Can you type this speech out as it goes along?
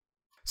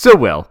So,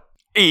 Will,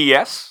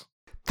 Yes.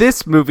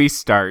 this movie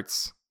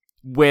starts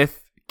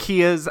with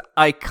Kia's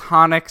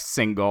iconic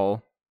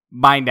single,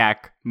 My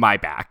Neck, My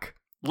Back.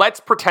 Let's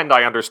pretend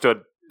I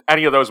understood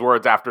any of those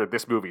words after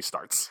this movie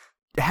starts.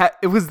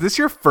 Was this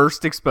your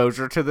first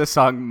exposure to the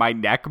song, My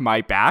Neck,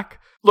 My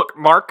Back? Look,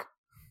 Mark,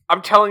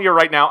 I'm telling you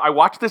right now, I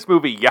watched this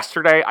movie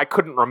yesterday. I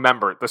couldn't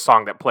remember the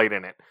song that played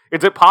in it.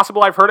 Is it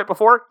possible I've heard it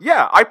before?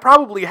 Yeah, I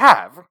probably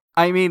have.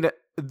 I mean,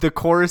 the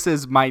chorus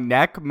is My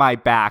Neck, My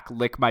Back,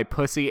 Lick My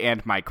Pussy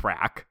and My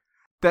Crack.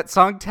 That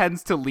song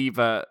tends to leave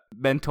a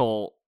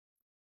mental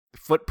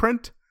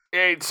footprint.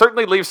 It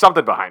certainly leaves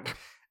something behind.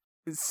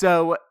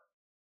 So,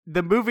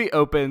 the movie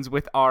opens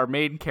with our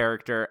main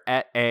character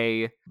at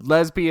a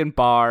lesbian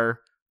bar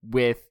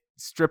with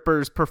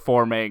strippers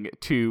performing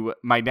to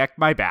My Neck,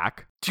 My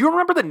Back. Do you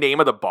remember the name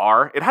of the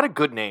bar? It had a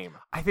good name.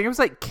 I think it was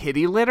like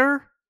Kitty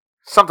Litter?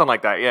 Something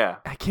like that, yeah.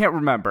 I can't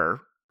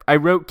remember. I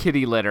wrote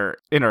Kitty Litter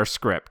in our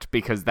script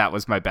because that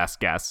was my best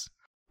guess.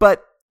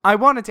 But I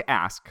wanted to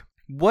ask,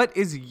 what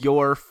is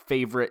your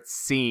favorite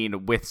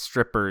scene with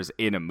strippers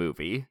in a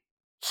movie?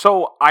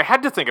 So I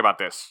had to think about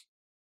this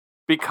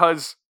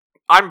because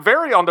I'm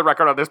very on the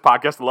record on this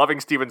podcast loving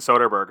Steven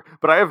Soderbergh,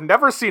 but I have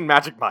never seen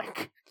Magic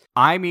Mike.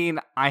 I mean,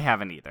 I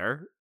haven't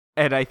either.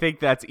 And I think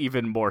that's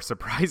even more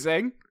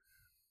surprising.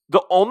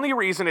 The only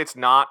reason it's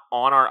not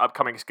on our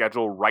upcoming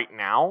schedule right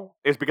now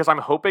is because I'm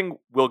hoping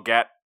we'll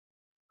get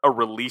a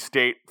release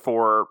date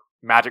for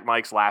Magic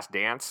Mike's Last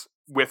Dance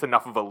with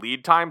enough of a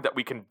lead time that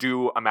we can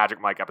do a Magic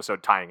Mike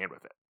episode tying in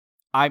with it.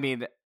 I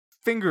mean,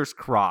 fingers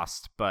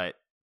crossed, but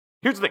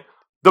Here's the thing.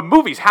 The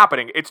movie's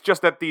happening. It's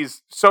just that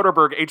these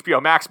Soderbergh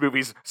HBO Max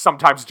movies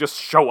sometimes just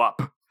show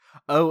up.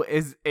 oh,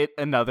 is it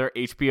another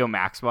HBO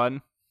Max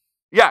one?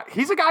 Yeah,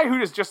 he's a guy who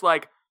is just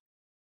like,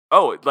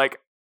 oh, like,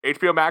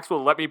 HBO Max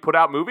will let me put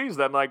out movies?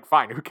 Then, like,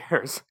 fine, who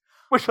cares?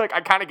 Which, like, I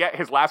kind of get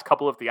his last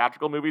couple of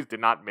theatrical movies did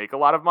not make a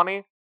lot of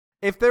money.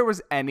 If there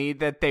was any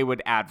that they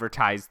would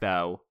advertise,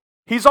 though.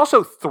 He's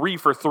also 3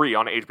 for 3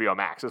 on HBO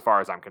Max, as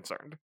far as I'm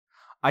concerned.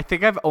 I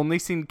think I've only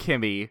seen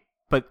Kimmy,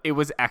 but it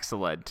was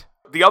excellent.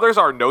 The others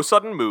are No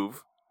Sudden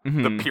Move,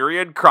 Mhm. the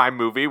period crime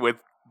movie with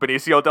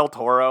Benicio del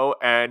Toro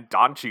and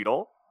Don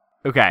Cheadle,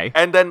 Okay.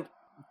 and then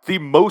the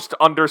most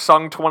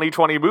undersung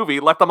 2020 movie,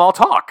 Let Them All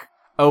Talk.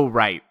 Oh,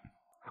 right.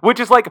 Which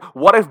is like,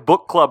 what if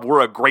Book Club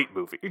were a great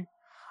movie?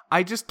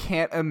 I just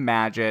can't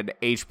imagine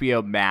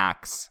HBO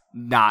Max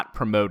not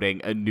promoting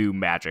a new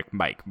Magic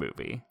Mike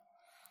movie.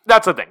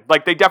 That's the thing.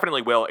 Like, they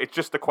definitely will. It's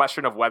just the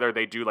question of whether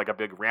they do, like, a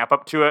big ramp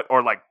up to it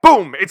or, like,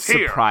 boom, it's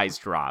here. Surprise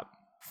drop.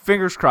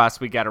 Fingers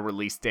crossed we get a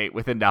release date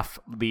with enough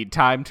lead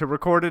time to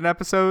record an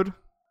episode.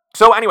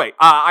 So, anyway,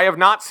 I have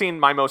not seen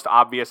my most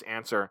obvious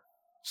answer.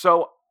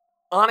 So,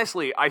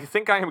 honestly, I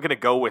think I am going to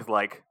go with,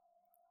 like,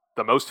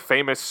 the most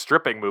famous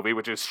stripping movie,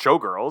 which is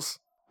Showgirls.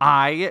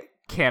 I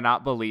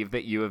cannot believe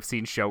that you have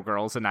seen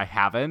Showgirls and I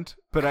haven't,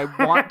 but I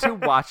want to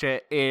watch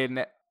it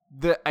in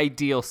the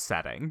ideal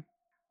setting.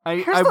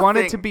 I want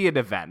it to be an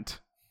event.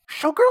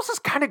 Showgirls is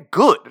kind of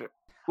good.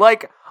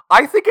 Like,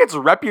 I think its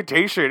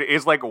reputation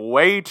is, like,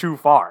 way too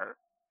far.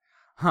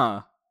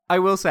 Huh. I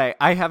will say,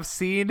 I have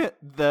seen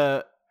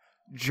the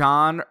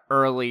John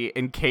Early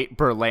and Kate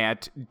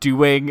Berlant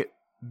doing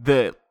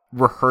the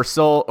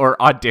rehearsal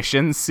or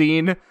audition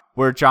scene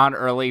where John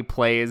Early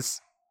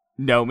plays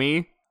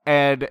Nomi,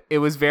 and it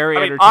was very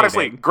entertaining.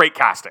 Honestly, great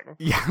casting.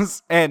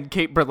 Yes, and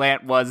Kate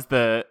Berlant was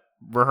the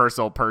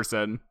rehearsal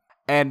person,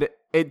 and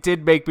it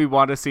did make me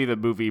want to see the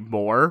movie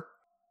more,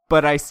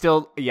 but I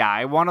still,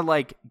 I want to,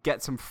 like,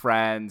 get some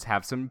friends,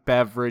 have some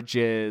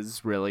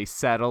beverages, really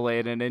settle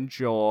in and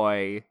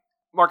enjoy.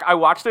 Mark, I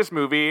watched this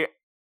movie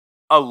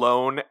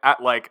alone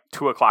at, like,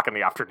 2:00 in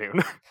the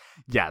afternoon.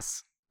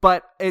 Yes,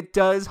 but it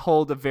does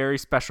hold a very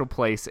special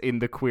place in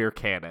the queer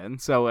canon,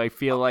 so I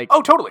feel like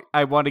Oh, totally.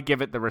 I want to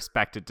give it the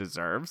respect it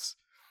deserves.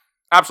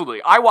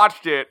 Absolutely. I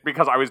watched it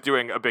because I was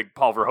doing a big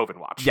Paul Verhoeven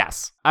watch.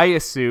 Yes, I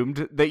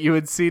assumed that you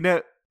had seen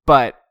it,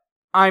 but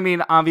I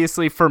mean,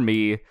 obviously for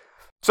me.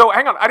 So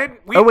hang on, I didn't.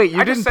 Oh wait, you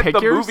I didn't just said pick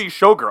the yours? movie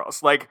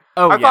Showgirls. Like,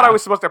 Oh, I thought yeah. I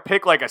was supposed to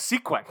pick like a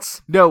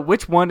sequence. No,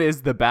 which one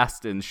is the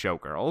best in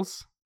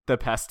Showgirls? The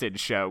best in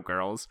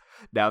Showgirls.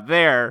 Now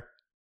there,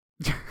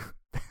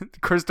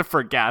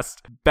 Christopher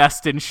Guest,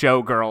 best in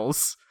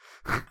Showgirls.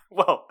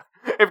 Well,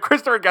 if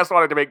Christopher Guest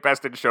wanted to make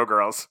Best in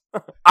Showgirls,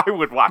 I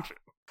would watch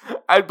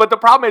it. But the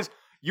problem is,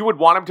 you would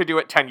want him to do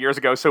it 10 years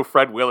ago so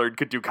Fred Willard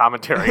could do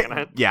commentary in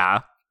it.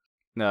 Yeah.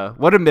 No,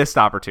 what a missed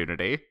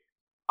opportunity.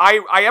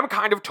 I am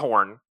kind of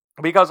torn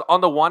because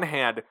on the one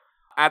hand,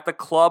 at the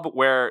club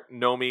where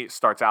Nomi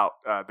starts out,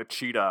 the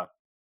Cheetah,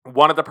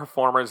 one of the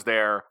performers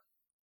there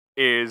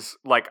is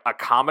like a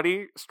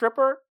comedy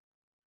stripper.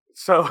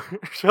 So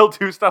she'll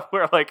do stuff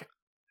where like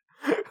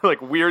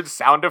weird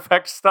sound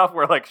effect stuff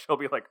where like she'll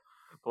be like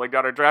pulling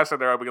down her dress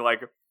and there'll be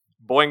like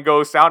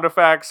boingo sound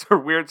effects or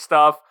weird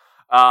stuff.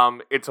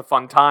 It's a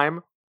fun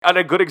time. And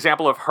a good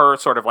example of her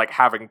sort of like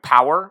having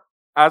power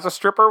as a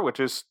stripper, which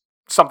is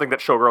something that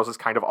Showgirls is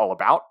kind of all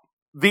about.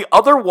 The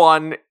other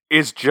one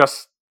is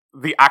just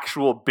the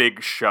actual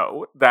big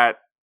show that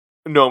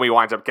Nomi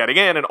winds up getting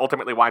in and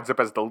ultimately winds up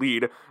as the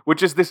lead,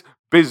 which is this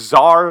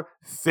bizarre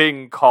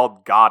thing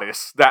called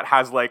Goddess that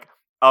has like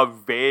a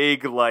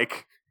vague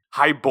like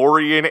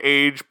Hyborian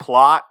age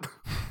plot.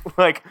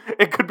 Like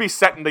it could be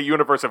set in the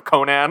universe of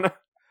Conan.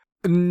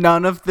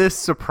 None of this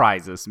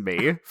surprises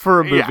me for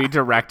a movie Yeah.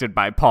 directed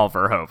by Paul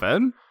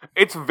Verhoeven.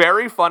 It's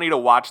very funny to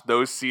watch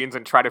those scenes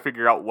and try to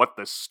figure out what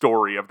the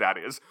story of that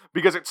is.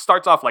 Because it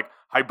starts off like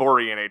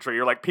Hyborian age, where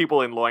you're like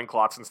people in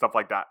loincloths and stuff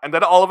like that. And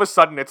then all of a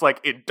sudden it's like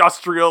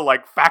industrial,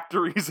 like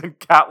factories and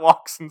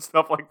catwalks and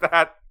stuff like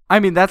that. I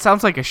mean, that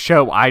sounds like a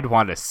show I'd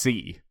want to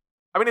see.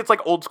 I mean, it's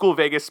like old school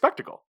Vegas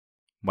spectacle.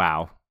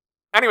 Wow.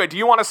 Anyway, do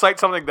you want to cite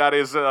something that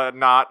is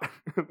not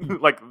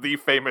like the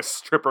famous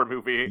stripper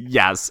movie?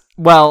 Yes.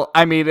 Well,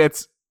 I mean,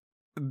 it's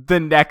the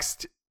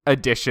next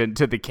addition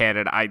to the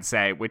canon, I'd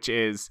say, which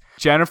is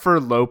Jennifer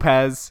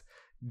Lopez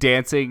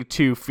dancing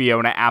to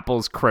Fiona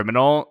Apple's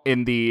Criminal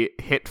in the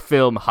hit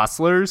film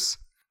Hustlers,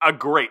 A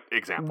great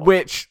example.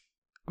 which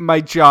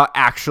my jaw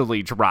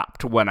actually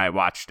dropped when I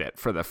watched it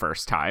for the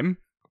first time.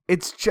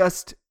 It's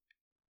just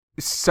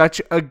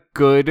such a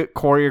good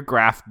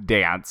choreographed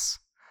dance.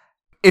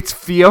 It's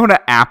Fiona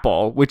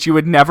Apple, which you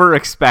would never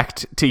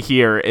expect to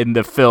hear in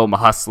the film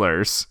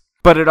Hustlers,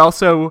 but it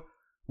also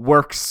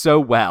works so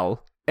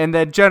well. And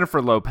then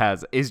Jennifer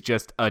Lopez is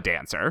just a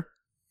dancer.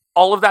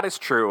 All of that is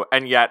true,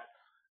 and yet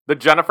the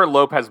Jennifer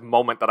Lopez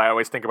moment that I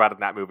always think about in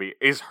that movie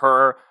is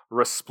her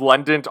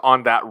resplendent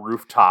on that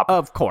rooftop,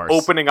 Of course.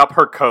 opening up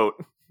her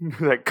coat,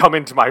 like, come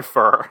into my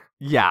fur.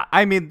 Yeah,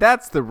 I mean,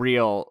 that's the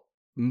real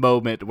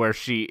moment where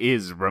she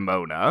is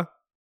Ramona.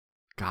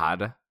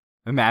 God,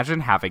 imagine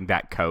having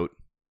that coat.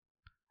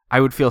 I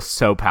would feel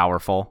so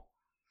powerful.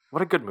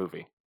 What a good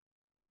movie.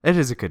 It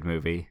is a good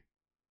movie.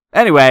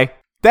 Anyway,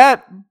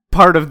 that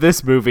part of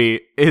this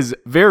movie is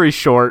very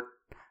short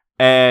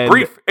and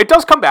Brief. It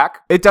does come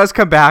back. It does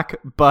come back,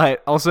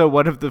 but also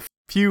one of the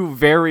few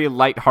very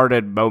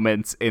lighthearted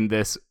moments in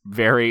this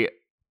very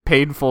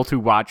painful to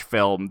watch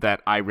film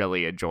that I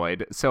really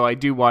enjoyed. So I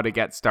do want to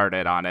get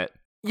started on it.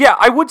 Yeah,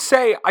 I would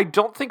say I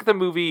don't think the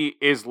movie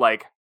is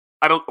like,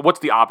 what's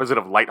the opposite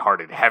of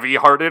lighthearted?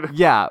 Heavy-hearted?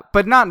 Yeah,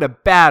 but not in a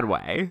bad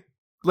way.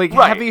 Like,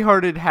 Right.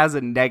 heavy-hearted has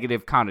a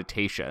negative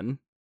connotation.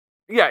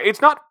 Yeah, it's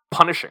not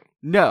punishing.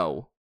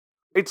 No.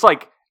 It's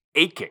like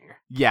aching.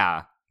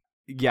 Yeah.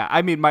 Yeah,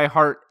 I mean, my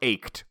heart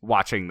ached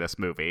watching this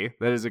movie.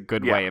 That is a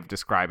good Yeah. way of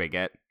describing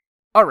it.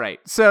 All right,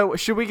 so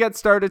should we get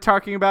started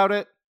talking about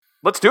it?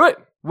 Let's do it.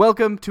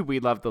 Welcome to We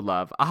Love the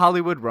Love, a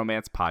Hollywood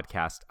romance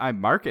podcast. I'm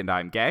Mark, and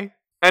I'm gay.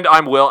 And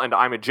I'm Will, and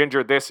I'm a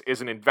ginger. This is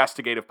an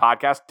investigative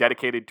podcast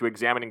dedicated to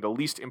examining the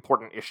least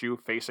important issue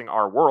facing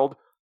our world.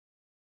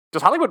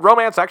 Does Hollywood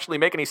romance actually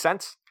make any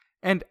sense?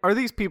 And are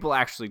these people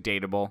actually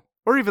dateable?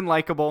 Or even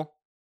likable?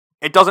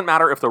 It doesn't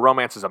matter if the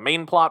romance is a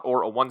main plot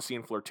or a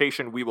one-scene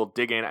flirtation, we will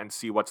dig in and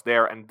see what's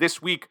there. And this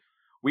week,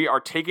 we are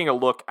taking a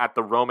look at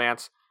the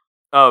romance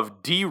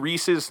of Dee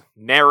Reese's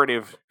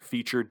narrative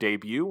feature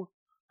debut,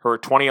 her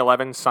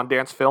 2011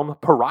 Sundance film,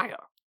 Pariah.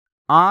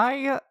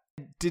 I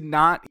did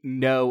not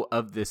know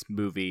of this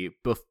movie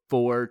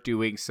before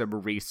doing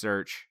some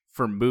research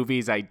for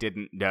movies I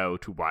didn't know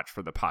to watch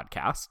for the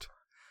podcast.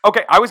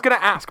 Okay, I was going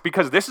to ask,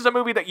 because this is a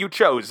movie that you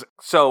chose,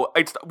 so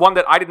it's one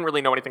that I didn't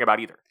really know anything about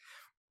either.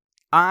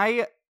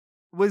 I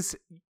was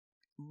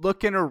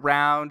looking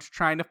around,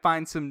 trying to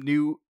find some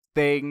new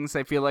things.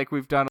 I feel like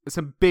we've done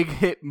some big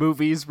hit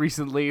movies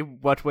recently,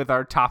 what with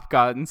our Top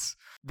Guns.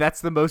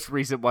 That's the most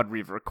recent one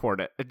we've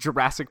recorded.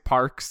 Jurassic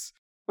Parks.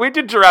 We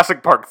did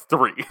Jurassic Park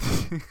 3.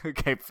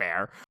 Okay,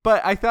 fair.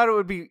 But I thought it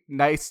would be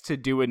nice to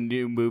do a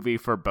new movie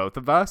for both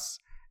of us.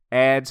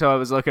 And so I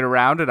was looking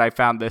around and I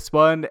found this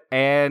one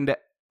and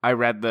I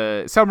read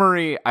the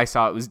summary. I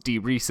saw it was Dee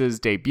Reese's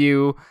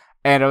debut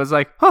and I was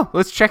like, oh,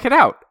 let's check it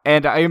out.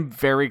 And I am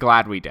very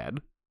glad we did.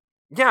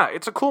 Yeah,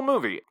 it's a cool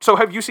movie. So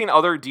have you seen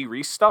other Dee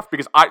Reese stuff?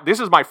 Because this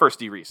is my first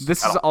Dee Reese.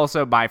 This is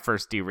also my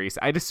first Dee Reese.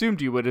 I'd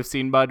assumed you would have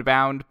seen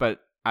Mudbound,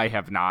 but I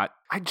have not.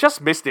 I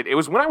just missed it. It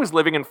was when I was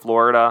living in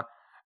Florida,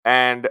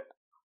 and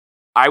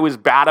I was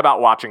bad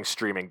about watching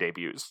streaming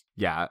debuts.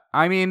 Yeah,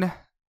 I mean,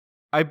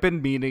 I've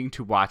been meaning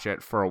to watch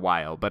it for a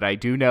while, but I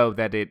do know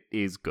that it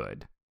is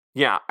good.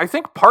 Yeah, I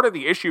think part of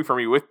the issue for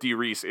me with Dee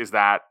Reese is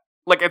that,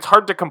 like, it's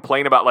hard to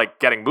complain about, like,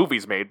 getting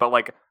movies made, but,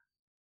 like,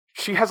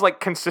 she has, like,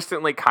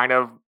 consistently kind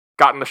of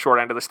gotten the short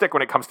end of the stick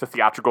when it comes to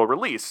theatrical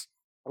release.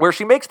 Where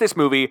she makes this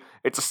movie,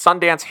 it's a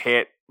Sundance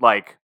hit,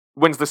 like,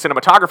 wins the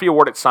cinematography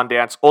award at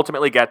Sundance,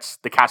 ultimately gets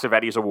the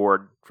Cassavetes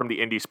Award from the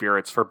Indie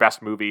Spirits for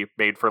best movie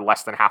made for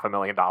less than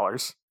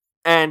 $500,000.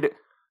 And,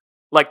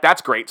 like,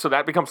 that's great. So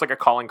that becomes, like, a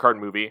calling card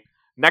movie.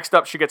 Next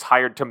up, she gets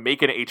hired to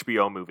make an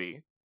HBO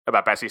movie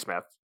about Bessie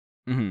Smith.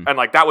 Mm-hmm. And,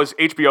 like, that was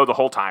HBO the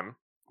whole time.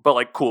 But,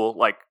 like, cool.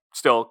 Like,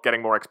 still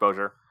getting more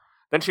exposure.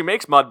 Then she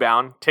makes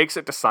Mudbound, takes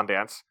it to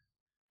Sundance.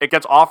 It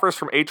gets offers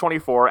from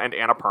A24 and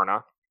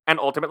Annapurna. And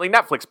ultimately,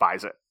 Netflix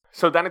buys it.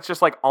 So then it's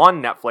just, like,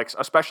 on Netflix,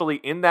 especially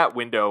in that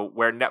window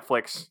where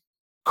Netflix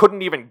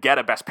couldn't even get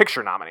a Best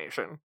Picture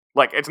nomination.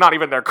 Like, it's not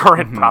even their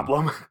current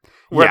problem,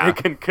 where Yeah. they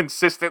can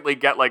consistently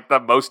get, like, the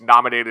most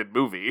nominated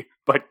movie,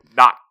 but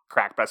not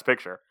crack Best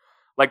Picture.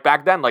 Like,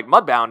 back then, like,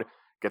 Mudbound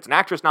gets an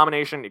actress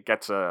nomination, it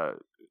gets a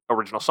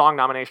original song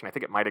nomination, I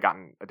think it might have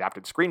gotten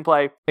adapted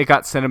screenplay. It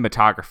got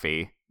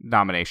cinematography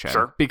nomination.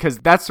 Sure. Because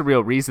that's the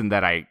real reason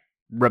that I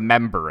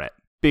remember it.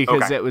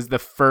 Because Okay. it was the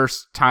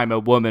first time a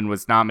woman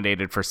was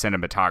nominated for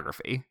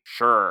cinematography.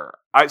 Sure.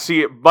 I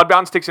see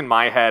Mudbound sticks in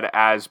my head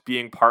as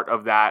being part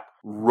of that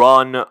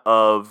run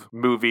of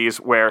movies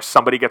where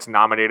somebody gets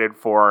nominated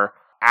for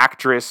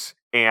actress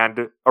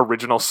and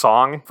original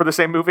song for the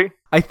same movie.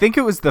 I think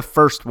it was the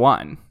first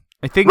one.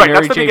 I think Right, Mary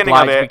that's the J. beginning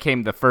of Blige it.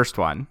 became the first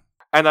one.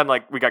 And then,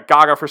 like, we got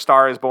Gaga for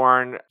Star is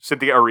Born,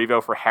 Cynthia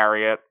Erivo for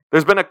Harriet.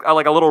 There's been a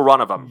little run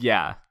of them.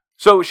 Yeah.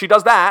 So she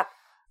does that,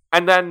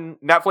 and then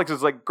Netflix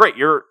is like, great,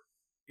 you're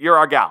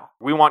our gal.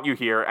 We want you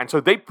here. And so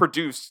they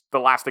produce the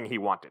last thing he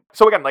wanted.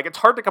 So again, like, it's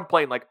hard to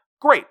complain, like,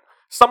 great,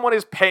 someone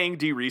is paying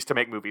Dee Reese to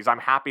make movies. I'm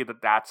happy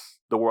that that's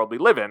the world we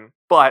live in.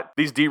 But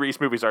these Dee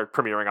Reese movies are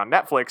premiering on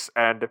Netflix,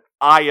 and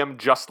I am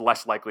just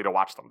less likely to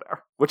watch them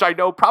there, which I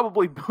know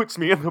probably puts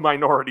me in the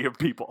minority of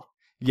people.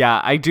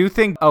 Yeah, I do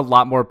think a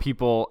lot more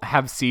people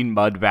have seen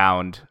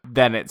Mudbound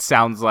than it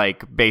sounds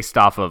like based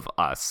off of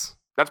us.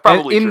 That's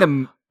probably in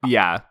true.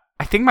 Yeah.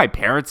 I think my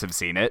parents have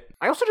seen it.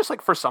 I also just,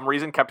 like, for some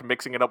reason kept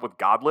mixing it up with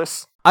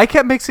Godless. I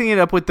kept mixing it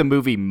up with the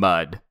movie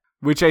Mud,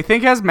 which I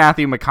think has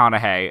Matthew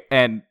McConaughey,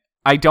 and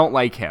I don't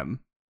like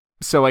him,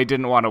 so I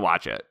didn't want to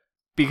watch it.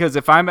 Because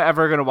if I'm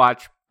ever going to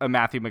watch a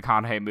Matthew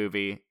McConaughey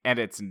movie and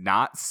it's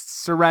not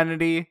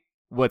Serenity,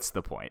 what's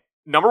the point?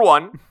 Number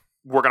one,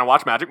 we're going to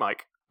watch Magic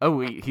Mike. Oh,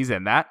 he's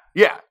in that?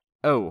 Yeah.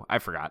 Oh, I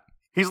forgot.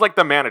 He's like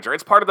the manager.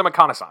 It's part of the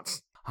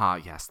reconnaissance. Ah,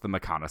 yes, the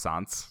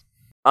reconnaissance.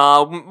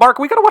 Mark,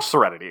 we gotta watch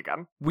Serenity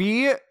again.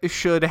 We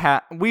should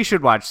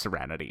watch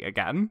Serenity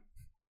again.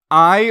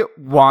 I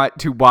want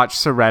to watch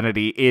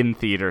Serenity in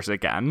theaters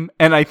again,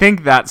 and I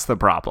think that's the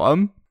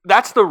problem.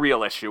 That's the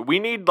real issue. We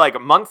need, like,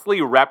 monthly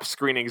rep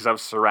screenings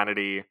of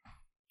Serenity,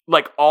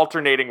 like,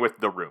 alternating with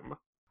The Room.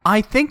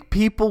 I think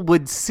people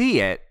would see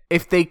it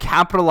if they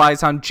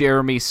capitalize on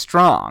Jeremy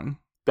Strong.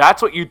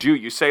 That's what you do.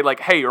 You say, like,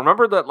 hey,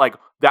 remember that, like,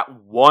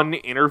 that one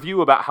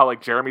interview about how,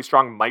 like, Jeremy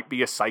Strong might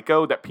be a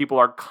psycho that people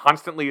are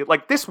constantly,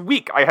 like, this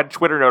week I had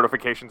Twitter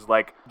notifications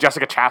like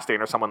Jessica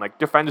Chastain or someone, like,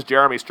 defends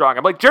Jeremy Strong.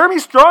 I'm like, Jeremy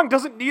Strong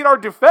doesn't need our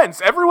defense.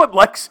 Everyone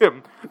likes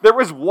him. There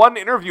was one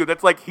interview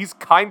that's like, he's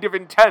kind of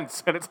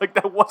intense, and it's like,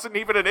 that wasn't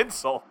even an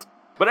insult.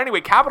 But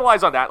anyway,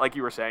 capitalize on that, like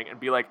you were saying, and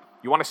be like,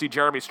 you want to see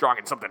Jeremy Strong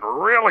in something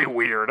really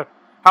weird?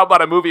 How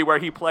about a movie where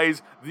he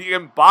plays the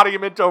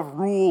embodiment of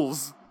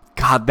rules?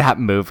 God, that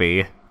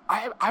movie.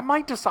 I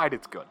might decide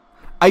it's good.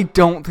 I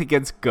don't think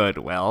it's good,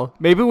 Will.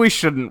 Maybe we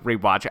shouldn't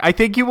rewatch it. I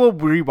think you will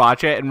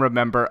rewatch it and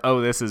remember,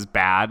 oh, this is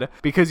bad,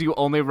 because you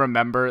only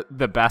remember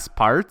the best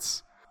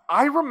parts.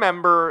 I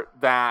remember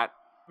that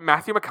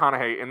Matthew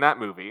McConaughey in that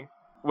movie,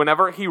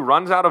 whenever he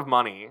runs out of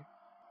money,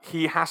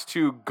 he has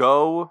to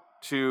go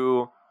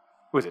to,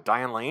 who is it,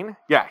 Diane Lane?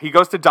 Yeah, he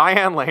goes to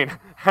Diane Lane,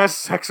 has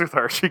sex with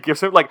her. She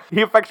gives him, like,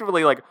 he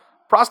effectively, like,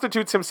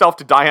 prostitutes himself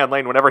to Diane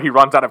Lane whenever he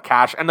runs out of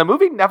cash, and the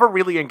movie never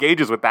really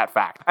engages with that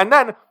fact. And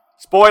then,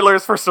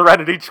 spoilers for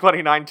Serenity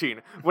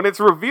 2019, when it's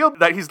revealed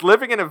that he's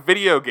living in a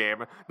video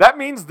game, that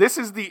means this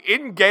is the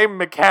in-game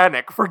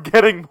mechanic for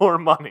getting more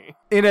money.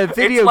 In a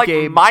video like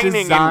game mining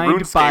in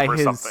designed RuneScape by or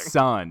his something.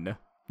 son,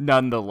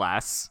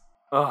 nonetheless.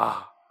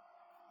 Ugh.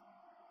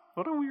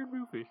 What a weird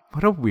movie.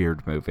 What a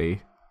weird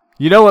movie.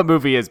 You know what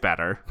movie is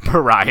better?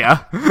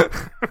 Pariah.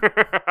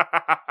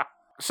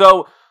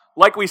 So,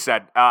 like we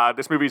said,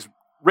 this movie's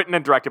written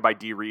and directed by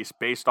Dee Reese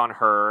based on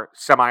her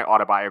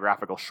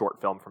semi-autobiographical short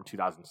film from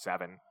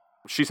 2007.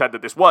 She said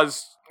that this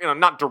was,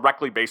 not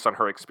directly based on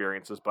her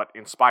experiences, but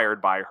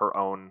inspired by her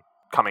own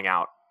coming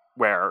out,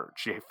 where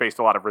she faced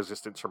a lot of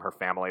resistance from her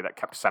family that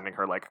kept sending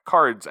her, like,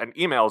 cards and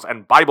emails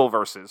and Bible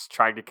verses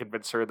trying to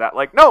convince her that,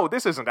 like, no,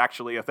 this isn't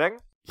actually a thing.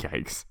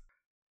 Yikes.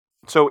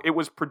 So it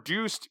was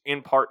produced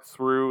in part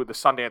through the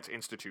Sundance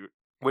Institute,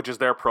 which is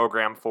their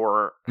program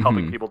for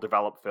helping people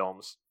develop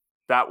films.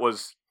 That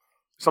was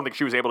something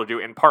she was able to do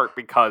in part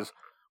because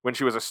when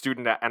she was a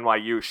student at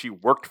NYU, she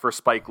worked for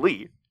Spike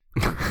Lee.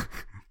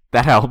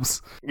 That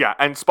helps. Yeah,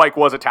 and Spike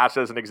was attached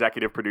as an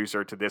executive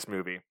producer to this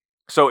movie.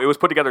 So it was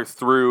put together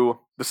through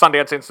the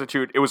Sundance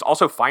Institute. It was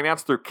also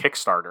financed through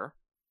Kickstarter,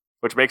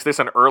 which makes this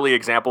an early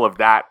example of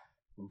that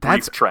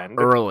brief trend.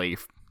 Early.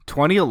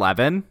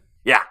 2011?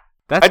 Yeah.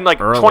 That's and,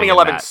 like, early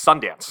 2011 in that.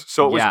 Sundance,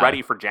 so it was Yeah.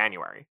 ready for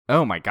January.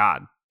 Oh my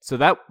god. So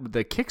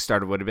the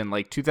Kickstarter would have been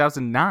like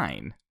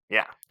 2009.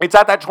 Yeah. It's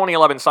at that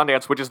 2011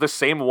 Sundance, which is the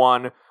same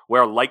one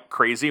where Like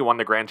Crazy won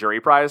the Grand Jury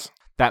Prize.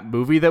 That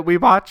movie that we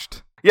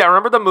watched? Yeah,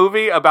 remember the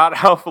movie about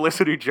how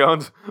Felicity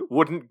Jones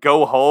wouldn't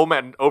go home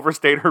and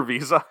overstayed her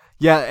visa?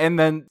 Yeah, and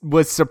then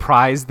was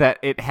surprised that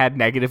it had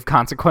negative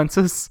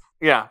consequences.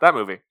 Yeah, that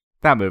movie.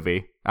 That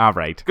movie. All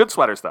right. Good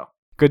sweaters, though.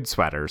 Good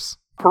sweaters.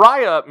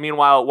 Pariah,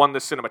 meanwhile, won the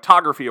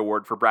Cinematography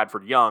Award for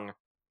Bradford Young,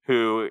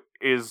 who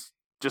is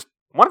just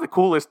one of the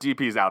coolest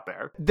DPs out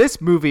there.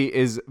 This movie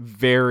is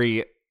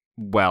very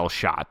well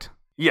shot.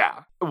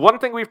 Yeah. One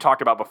thing we've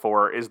talked about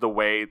before is the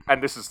way,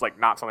 and this is like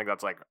not something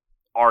that's like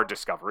our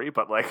discovery,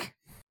 but like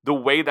the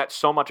way that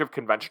so much of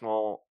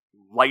conventional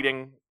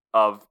lighting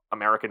of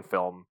American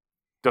film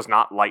does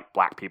not light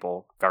black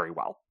people very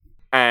well.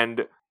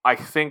 And I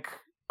think,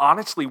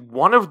 honestly,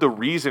 one of the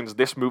reasons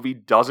this movie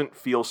doesn't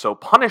feel so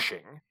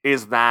punishing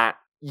is that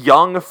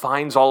Young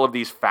finds all of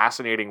these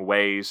fascinating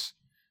ways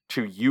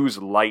to use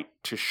light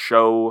to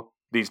show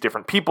these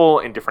different people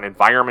in different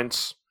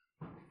environments.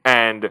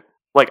 And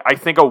like, I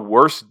think a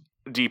worse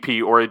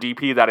DP or a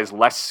DP that is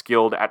less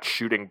skilled at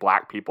shooting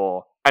black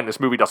people, and this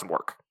movie doesn't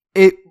work.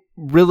 It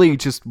really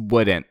just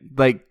wouldn't.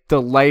 Like,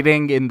 the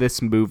lighting in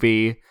this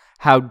movie,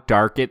 how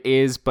dark it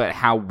is, but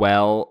how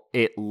well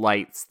it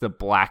lights the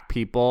black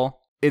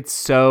people. It's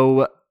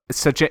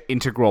such an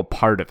integral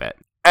part of it.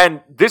 And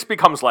this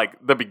becomes like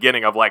the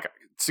beginning of like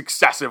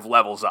successive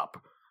levels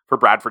up for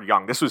Bradford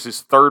Young. This was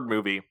his third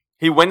movie.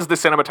 He wins the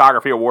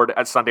cinematography award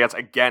at Sundance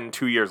again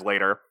 2 years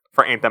later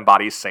for Ain't Them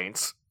Bodies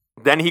Saints.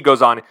 Then he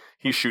goes on,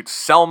 he shoots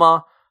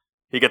Selma.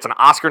 He gets an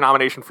Oscar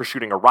nomination for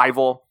shooting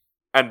Arrival.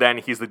 And then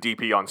he's the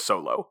DP on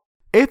Solo.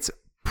 It's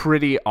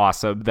pretty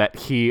awesome that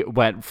he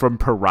went from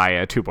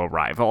Pariah to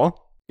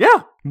Arrival.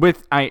 Yeah.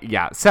 With,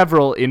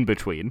 several in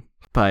between.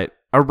 But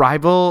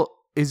Arrival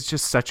is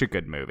just such a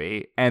good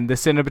movie. And the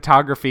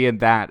cinematography in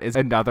that is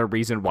another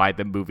reason why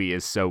the movie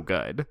is so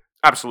good.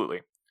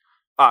 Absolutely.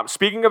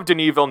 Speaking of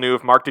Denis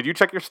Villeneuve, Mark, did you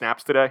check your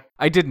snaps today?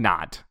 I did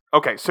not.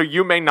 Okay, so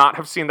you may not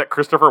have seen that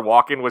Christopher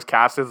Walken was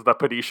cast as the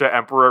Padisha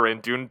Emperor in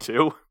Dune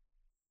 2.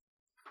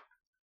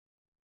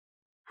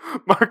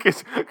 Mark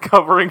is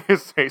covering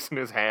his face in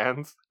his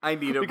hands. I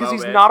need a moment. Because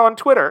he's not on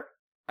Twitter.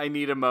 I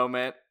need a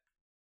moment.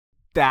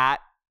 That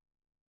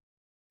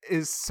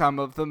is some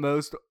of the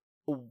most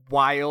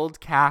wild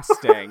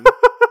casting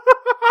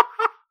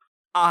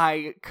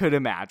I could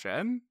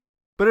imagine.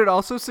 But it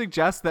also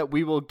suggests that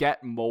we will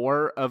get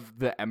more of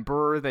the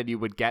Emperor than you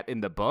would get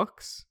in the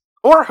books.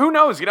 Or who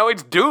knows,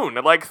 it's Dune.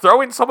 Like, throw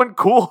in someone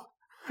cool.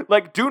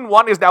 Like, Dune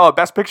 1 is now a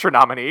Best Picture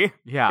nominee.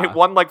 Yeah. It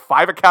won,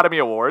 5 Academy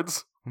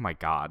Awards. Oh my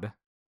god.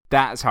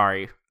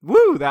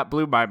 Woo, that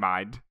blew my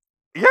mind.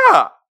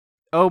 Yeah.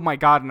 Oh my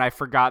god, and I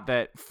forgot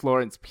that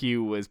Florence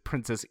Pugh was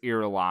Princess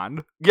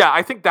Irulan. Yeah,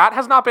 I think that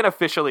has not been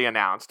officially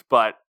announced,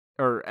 but...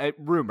 Or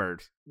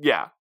rumored.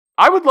 Yeah.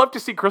 I would love to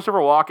see Christopher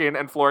Walken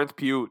and Florence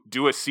Pugh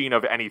do a scene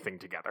of anything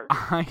together.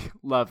 I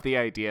love the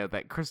idea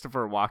that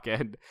Christopher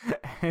Walken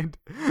and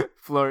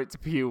Florence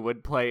Pugh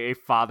would play a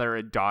father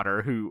and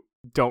daughter who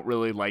don't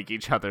really like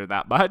each other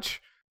that much.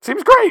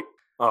 Seems great.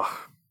 Ugh.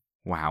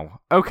 Wow.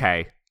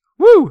 Okay.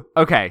 Woo!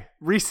 Okay.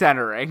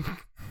 Recentering.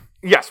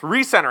 Yes,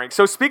 recentering.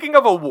 So speaking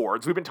of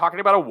awards, we've been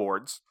talking about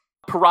awards.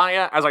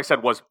 Pariah, as I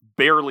said, was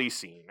barely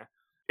seen.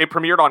 It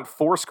premiered on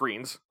 4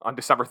 screens on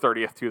December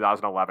 30th,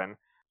 2011.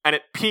 And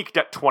it peaked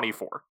at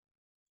 24.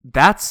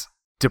 That's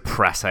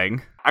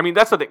depressing. I mean,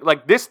 that's the thing.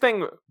 Like, this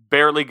thing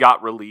barely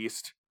got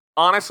released.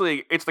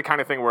 Honestly, it's the kind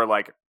of thing where,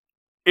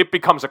 it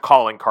becomes a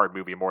calling card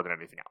movie more than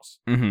anything else.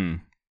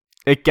 Mm-hmm.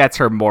 It gets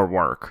her more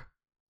work.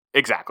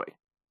 Exactly.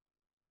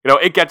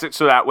 It gets it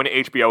so that when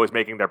HBO is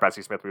making their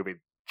Bessie Smith movie,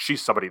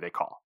 she's somebody they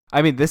call.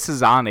 I mean, this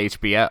is on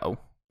HBO.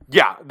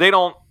 Yeah, they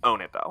don't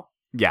own it, though.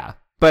 Yeah,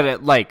 but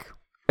at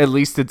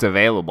least it's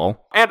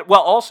available. And,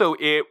 well, also,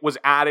 it was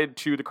added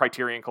to the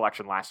Criterion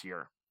Collection last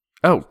year.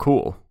 Oh,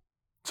 cool.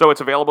 So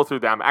it's available through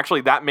them.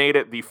 Actually, that made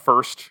it the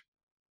first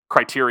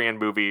Criterion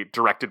movie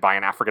directed by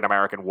an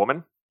African-American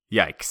woman.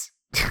 Yikes.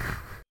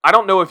 I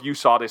don't know if you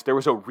saw this. There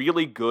was a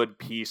really good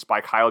piece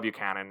by Kyle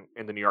Buchanan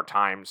in the New York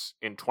Times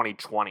in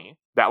 2020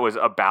 that was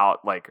about,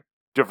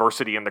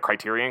 diversity in the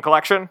Criterion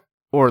Collection.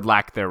 Or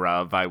lack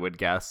thereof, I would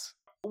guess.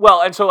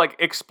 Well, and so,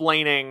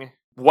 explaining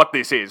what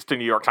this is to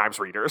New York Times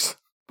readers.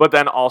 But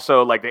then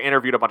also, they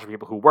interviewed a bunch of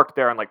people who worked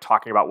there and,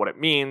 talking about what it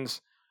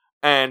means.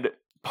 And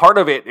part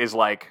of it is,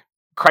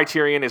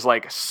 Criterion is,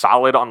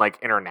 solid on,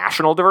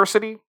 international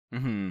diversity.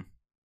 Mm-hmm.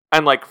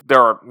 And,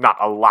 there are not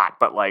a lot,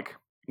 but,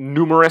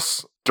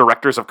 numerous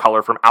directors of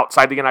color from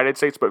outside the United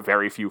States, but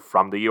very few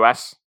from the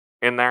U.S.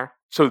 in there.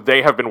 So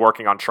they have been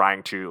working on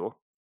trying to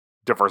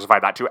diversify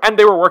that, too. And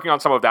they were working on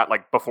some of that,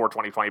 before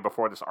 2020,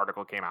 before this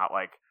article came out.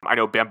 I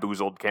know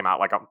Bamboozled came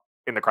out,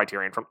 in the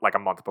Criterion from, a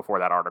month before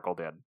that article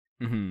did.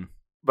 Mm-hmm.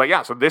 But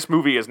yeah, so this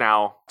movie is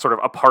now sort of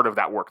a part of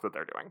that work that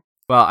they're doing.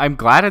 Well, I'm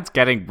glad it's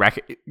getting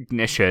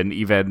recognition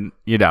even,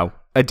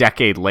 a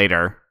decade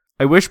later.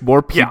 I wish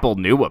more people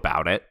knew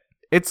about it.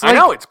 I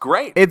know, it's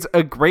great. It's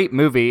a great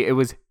movie. It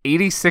was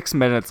 86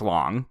 minutes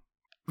long.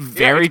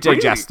 Very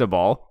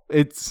digestible.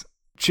 It's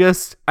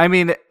just,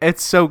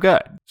 it's so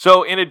good.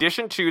 So in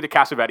addition to the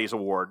Cassavetes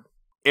Award,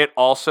 it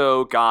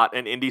also got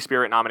an Indie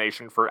Spirit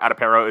nomination for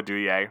Adepero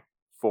Aduye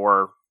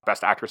for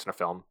Best Actress in a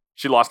Film.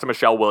 She lost to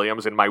Michelle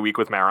Williams in My Week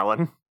with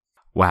Marilyn.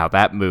 Wow,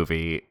 that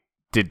movie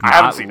did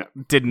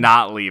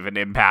not leave an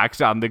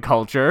impact on the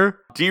culture.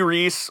 Dee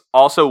Reese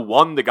also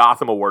won the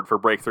Gotham Award for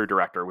Breakthrough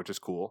Director, which is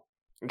cool.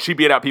 And she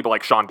beat out people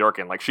like Sean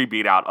Durkin. She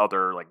beat out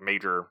other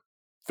major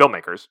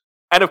filmmakers.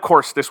 And of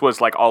course, this was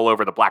all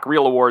over the Black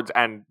Reel Awards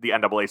and the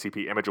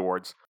NAACP Image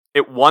Awards.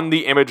 It won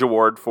the Image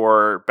Award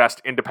for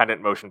Best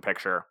Independent Motion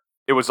Picture.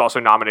 It was also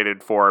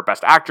nominated for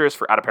Best Actress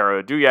for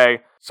Adepero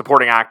Aduye,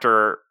 Supporting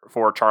Actor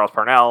for Charles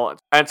Parnell,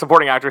 and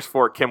Supporting Actress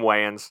for Kim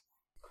Wayans.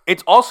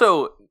 It's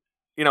also,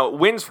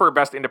 wins for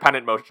Best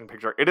Independent Motion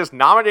Picture. It is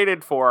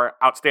nominated for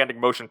Outstanding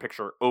Motion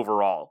Picture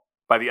overall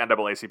by the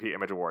NAACP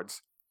Image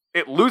Awards.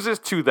 It loses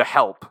to The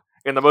Help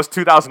in the most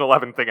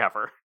 2011 thing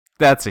ever.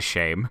 That's a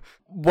shame.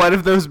 One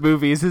of those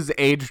movies has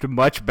aged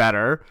much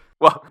better.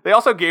 Well, they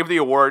also gave the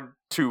award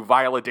to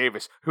Viola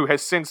Davis, who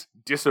has since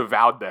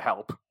disavowed The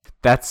Help.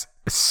 That's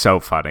so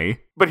funny.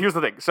 But here's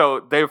the thing.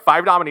 So they have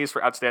 5 nominees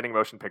for Outstanding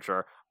Motion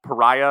Picture.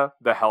 Pariah,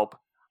 The Help.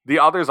 The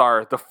others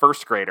are The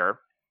First Grader,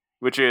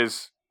 which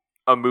is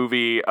a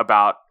movie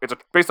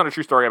based on a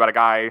true story about a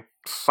guy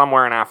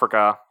somewhere in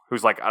Africa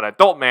who's like an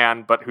adult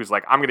man, but who's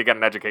like, I'm going to get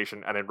an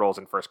education, and enrolls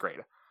in first grade.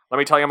 Let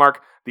me tell you,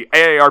 Mark, the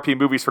AARP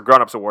Movies for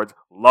Grown-Ups Awards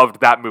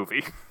loved that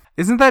movie.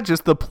 Isn't that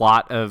just the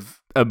plot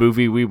of a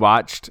movie we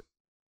watched?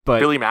 But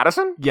Billy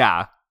Madison?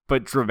 Yeah,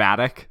 but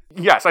dramatic.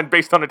 Yes, and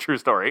based on a true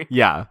story.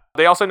 Yeah.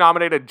 They also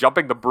nominated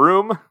Jumping the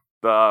Broom,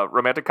 the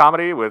romantic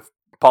comedy with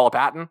Paula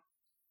Patton.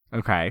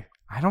 Okay.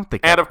 I don't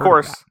think And I've of heard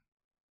course, that.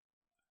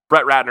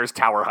 Brett Ratner's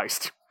Tower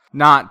Heist.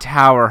 Not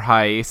Tower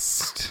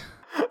Heist.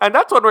 And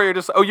that's one where you're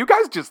just, you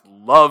guys just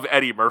love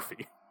Eddie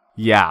Murphy.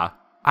 Yeah.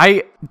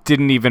 I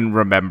didn't even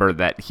remember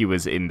that he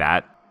was in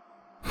that.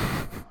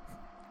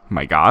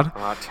 My God.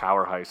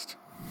 Tower Heist.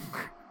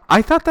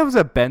 I thought that was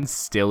a Ben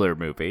Stiller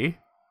movie.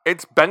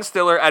 It's Ben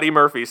Stiller, Eddie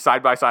Murphy,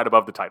 side by side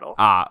above the title.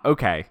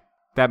 Okay.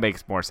 That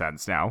makes more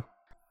sense now.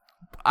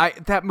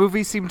 That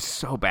movie seemed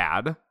so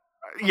bad.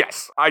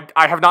 Yes, I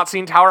have not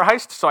seen Tower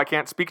Heist, so I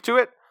can't speak to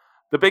it.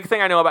 The big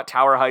thing I know about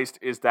Tower Heist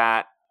is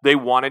that they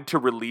wanted to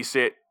release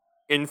it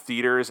in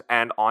theaters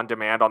and on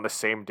demand on the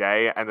same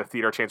day, and the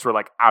theater chains were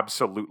like,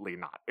 absolutely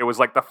not. It was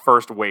like the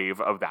first wave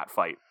of that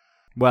fight.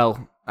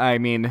 Well, I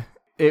mean,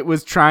 it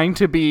was trying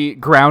to be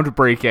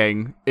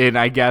groundbreaking in,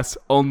 I guess,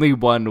 only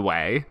one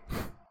way.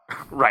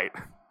 Right.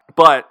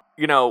 But,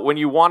 when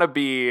you want to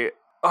be...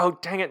 Oh,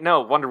 dang it,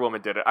 no, Wonder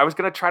Woman did it. I was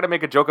going to try to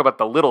make a joke about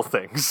The Little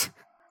Things.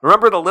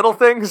 Remember The Little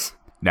Things?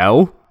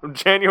 No. From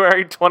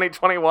January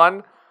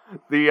 2021?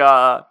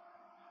 The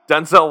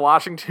Denzel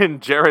Washington,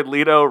 Jared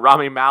Leto,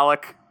 Rami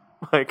Malek,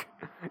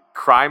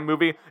 crime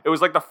movie. It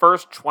was like the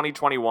first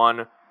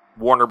 2021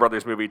 Warner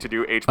Brothers movie to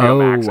do HBO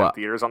Max in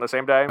theaters on the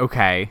same day.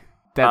 Okay.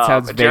 That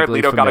sounds vaguely Jared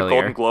Leto familiar. got a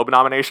Golden Globe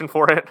nomination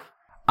for it.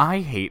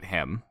 I hate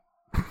him.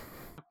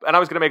 And I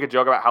was going to make a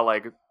joke about how,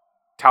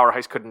 Tower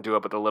Heist couldn't do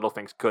it, but The Little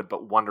Things could,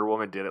 but Wonder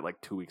Woman did it,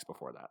 2 weeks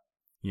before that.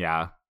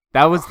 Yeah.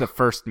 That was the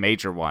first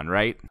major one,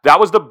 right? That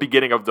was the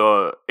beginning of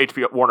the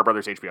Warner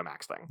Brothers HBO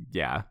Max thing.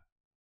 Yeah.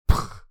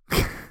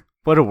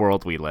 What a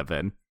world we live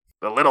in.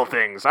 The Little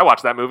Things. I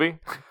watched that movie.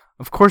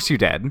 Of course you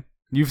did.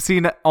 You've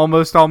seen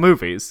almost all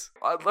movies.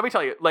 Let me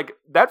tell you,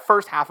 that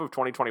first half of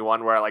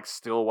 2021 where I,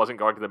 still wasn't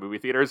going to the movie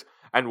theaters,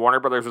 and Warner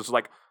Brothers was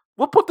like,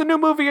 we'll put the new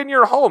movie in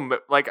your home,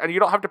 and you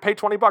don't have to pay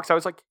 $20. I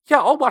was like, yeah,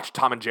 I'll watch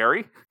Tom and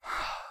Jerry.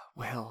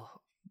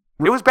 Well,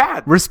 it was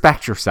bad.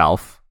 Respect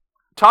yourself.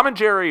 Tom and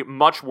Jerry,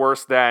 much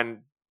worse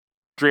than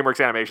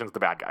DreamWorks Animation's The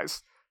Bad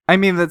Guys. I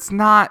mean, that's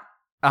not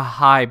a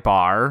high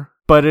bar,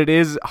 but it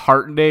is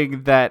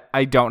heartening that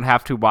I don't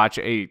have to watch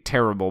a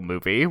terrible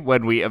movie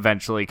when we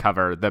eventually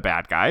cover The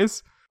Bad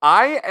Guys.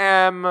 I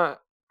am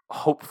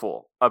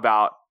hopeful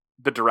about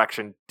the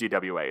direction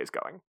DWA is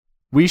going.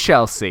 We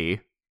shall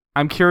see.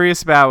 I'm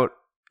curious about...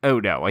 Oh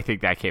no, I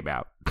think that came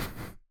out.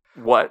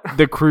 What?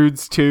 The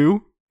Croods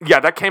 2? Yeah,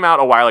 that came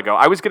out a while ago.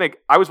 I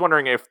was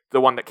wondering if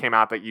the one that came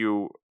out that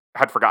you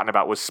had forgotten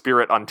about was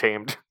Spirit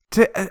Untamed.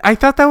 I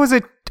thought that was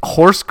a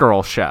Horse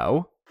Girl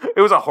show.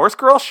 It was a Horse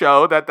Girl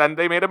show that then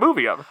they made a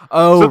movie of.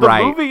 Oh, so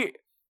right.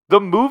 The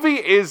movie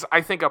is,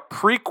 I think, a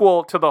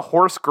prequel to the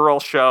Horse Girl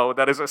show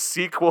that is a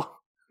sequel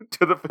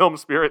to the film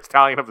Spirit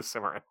Stallion of the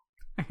Cimarron.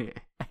 I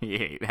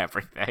hate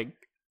everything.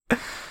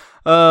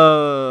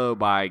 Oh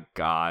my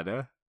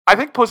God. I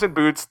think Puss in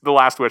Boots: The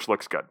Last Wish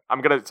looks good. I'm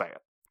going to say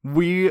it.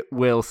 We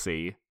will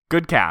see.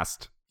 Good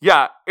cast.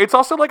 Yeah, it's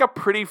also a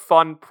pretty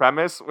fun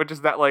premise, which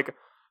is that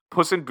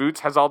Puss in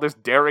Boots has all this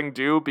daring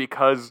do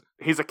because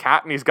he's a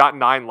cat and he's got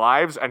 9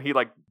 lives and he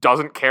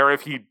doesn't care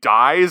if he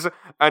dies.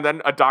 And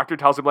then a doctor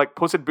tells him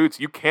Puss in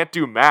Boots, you can't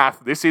do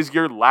math. This is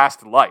your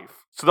last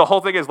life. So the whole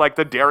thing is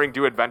the daring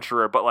do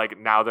adventurer, but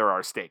now there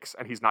are stakes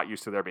and he's not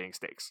used to there being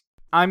stakes.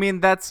 I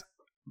mean, that's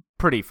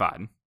pretty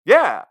fun.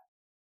 Yeah.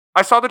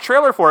 I saw the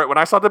trailer for it when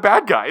I saw The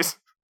Bad Guys.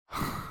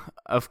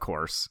 Of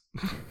course.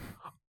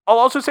 I'll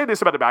also say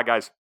this about The Bad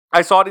Guys.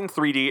 I saw it in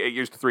 3D. It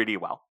used 3D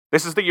well.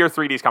 This is the year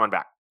 3D's coming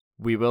back.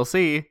 We will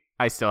see.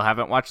 I still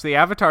haven't watched the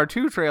Avatar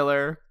 2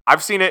 trailer.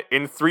 I've seen it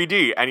in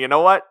 3D, and you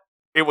know what?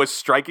 It was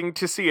striking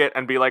to see it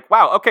and be like,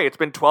 wow, okay, it's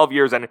been 12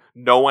 years and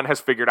no one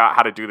has figured out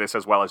how to do this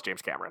as well as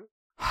James Cameron.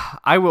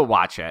 I will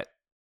watch it.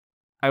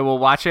 I will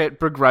watch it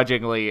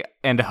begrudgingly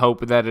and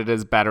hope that it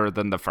is better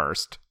than the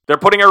first. They're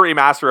putting a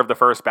remaster of the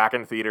first back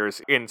in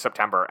theaters in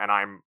September, and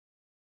I'm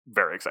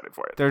very excited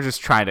for it. They're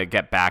just trying to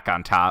get back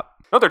on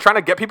top. No, they're trying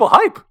to get people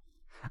hype.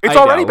 It's I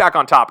already know. back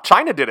on top.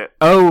 China did it.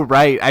 Oh,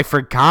 right. I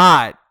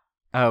forgot.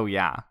 Oh,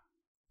 yeah.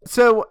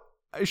 So,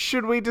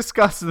 should we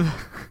discuss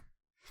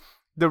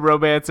the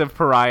romance of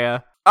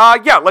Pariah?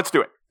 Yeah, let's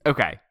do it.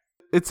 Okay.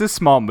 It's a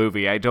small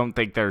movie. I don't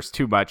think there's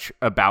too much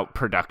about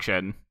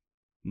production,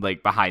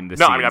 like behind the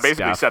No, scenes I mean, I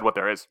basically stuff. said what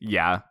there is.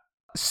 Yeah.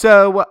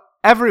 So,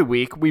 every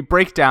week, we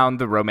break down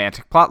the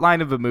romantic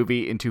plotline of a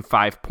movie into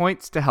 5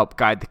 points to help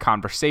guide the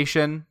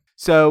conversation.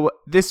 So,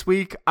 this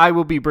week, I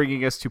will be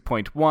bringing us to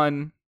point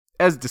 1.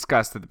 As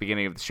discussed at the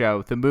beginning of the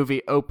show, the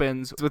movie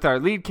opens with our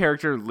lead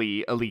character,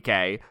 Lee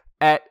Alike,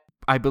 at,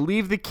 I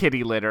believe, the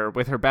kitty litter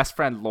with her best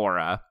friend,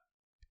 Laura,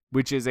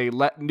 which is a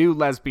new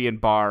lesbian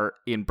bar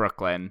in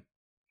Brooklyn.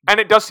 And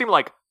it does seem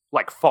like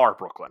far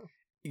Brooklyn.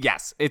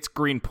 Yes, it's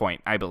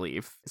Greenpoint, I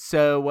believe.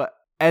 So,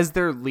 as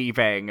they're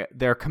leaving,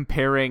 they're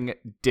comparing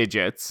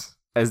digits,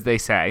 as they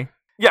say.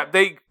 Yeah,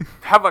 they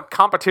have a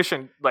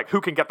competition, like, who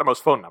can get the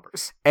most phone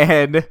numbers.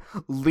 And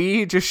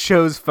Lee just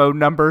shows phone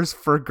numbers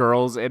for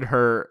girls in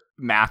her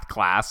math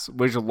class,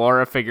 which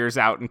Laura figures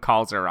out and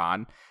calls her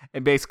on,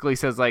 and basically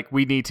says, like,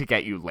 we need to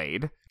get you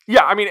laid.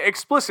 Yeah, I mean,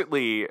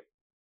 explicitly,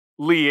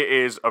 Lee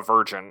is a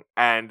virgin,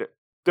 and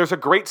there's a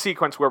great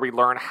sequence where we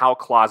learn how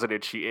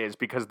closeted she is,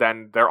 because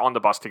then they're on the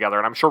bus together,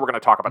 and I'm sure we're going to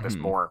talk about this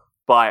more.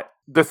 But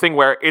the thing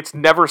where it's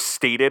never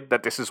stated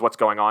that this is what's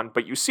going on,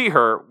 but you see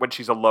her when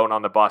she's alone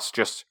on the bus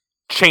just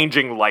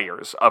changing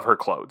layers of her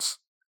clothes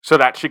so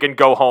that she can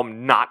go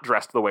home not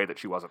dressed the way that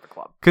she was at the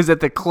club. Because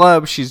at the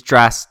club, she's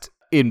dressed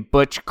in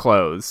butch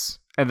clothes,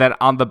 and then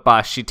on the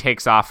bus, she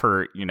takes off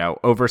her,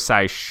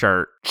 oversized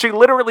shirt. She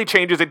literally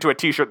changes into a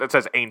t-shirt that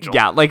says Angel.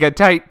 Yeah, like a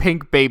tight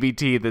pink baby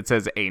tee that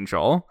says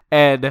Angel.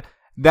 And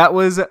that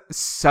was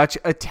such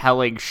a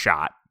telling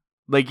shot.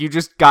 Like, you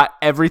just got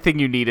everything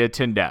you needed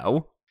to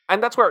know.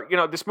 And that's where,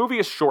 this movie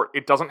is short.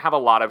 It doesn't have a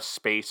lot of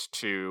space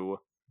to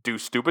do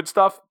stupid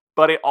stuff,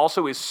 but it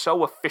also is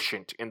so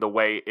efficient in the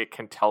way it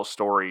can tell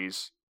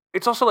stories.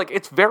 It's also,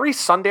 it's very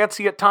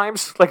Sundancey at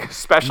times,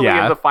 especially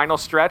in the final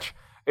stretch.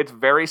 It's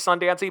very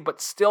Sundancey, but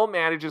still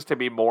manages to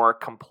be more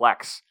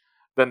complex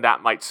than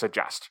that might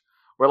suggest.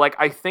 Where,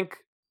 I think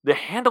the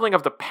handling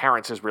of the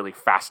parents is really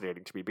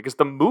fascinating to me, because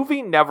the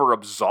movie never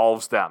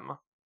absolves them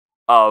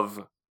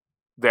of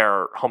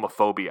their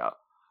homophobia,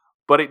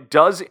 but it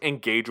does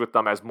engage with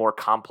them as more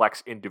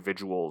complex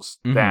individuals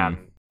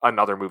than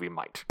another movie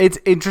might. It's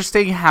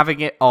interesting having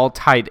it all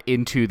tied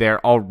into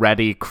their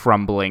already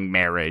crumbling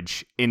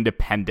marriage,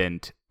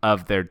 independent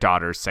of their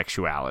daughter's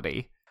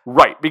sexuality.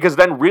 Right, because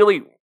then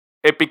really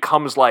it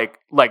becomes like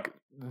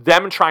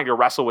them trying to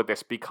wrestle with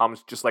this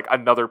becomes just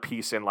another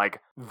piece in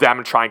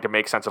them trying to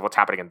make sense of what's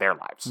happening in their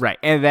lives. Right,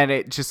 and then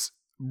it just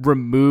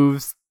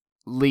removes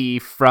Lee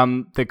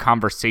from the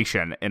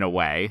conversation in a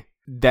way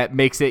that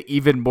makes it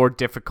even more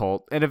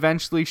difficult. And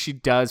eventually she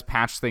does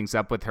patch things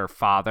up with her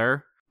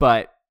father,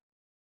 but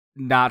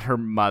not her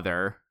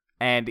mother.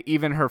 And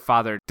even her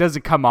father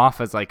doesn't come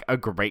off as a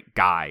great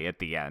guy at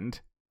the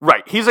end.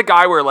 Right. He's a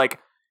guy where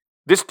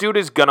this dude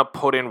is gonna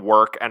put in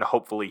work and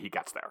hopefully he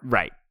gets there.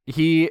 Right.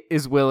 He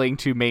is willing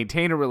to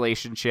maintain a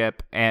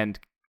relationship and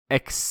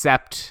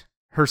accept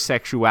her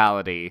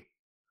sexuality,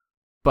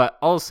 but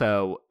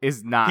also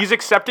is not... He's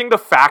accepting the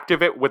fact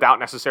of it without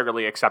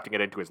necessarily accepting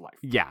it into his life.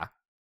 Yeah.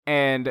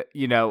 And,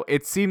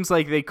 it seems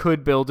like they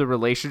could build a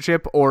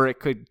relationship, or it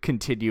could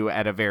continue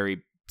at a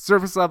very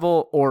surface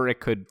level, or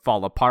it could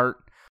fall apart.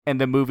 And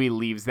the movie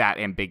leaves that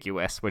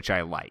ambiguous, which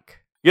I like.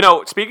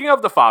 Speaking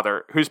of the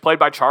father, who's played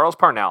by Charles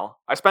Parnell,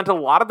 I spent a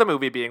lot of the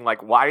movie being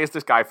why is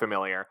this guy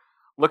familiar?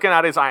 Looking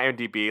at his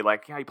IMDb,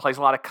 he plays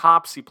a lot of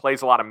cops, he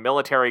plays a lot of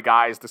military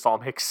guys, this all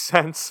makes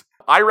sense.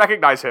 I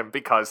recognize him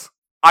because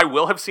I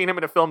will have seen him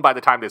in a film by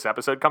the time this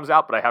episode comes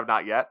out, but I have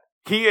not yet.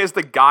 He is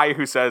the guy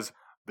who says,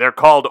 "They're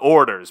called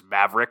orders,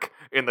 Maverick,"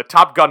 in the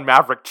Top Gun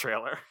Maverick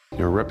trailer.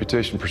 Your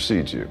reputation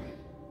precedes you.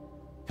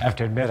 I have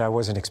to admit, I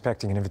wasn't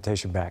expecting an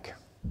invitation back.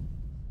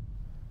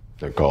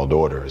 They're called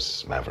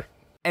orders, Maverick.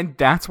 And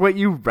that's what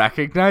you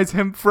recognize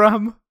him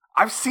from?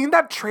 I've seen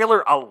that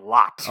trailer a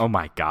lot. Oh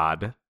my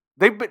god.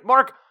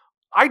 Mark,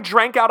 I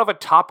drank out of a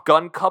Top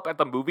Gun cup at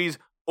the movies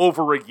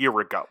over a year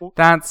ago.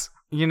 That's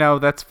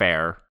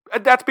fair.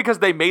 And that's because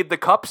they made the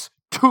cups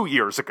 2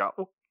 years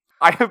ago.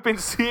 I have been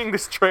seeing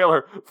this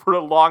trailer for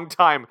a long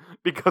time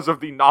because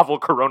of the novel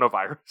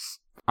coronavirus.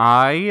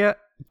 I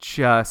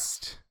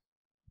just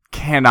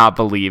cannot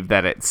believe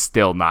that it's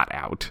still not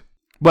out.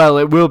 Well,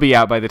 it will be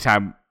out by the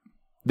time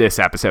this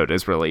episode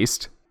is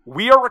released.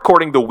 We are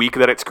recording the week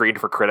that it screened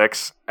for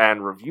critics,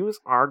 and reviews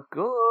are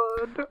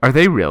good. Are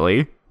they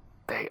really?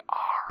 They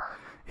are.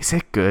 Is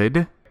it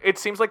good? It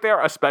seems like they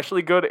are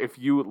especially good if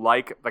you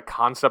like the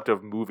concept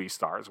of movie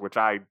stars, which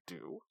I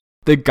do.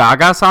 The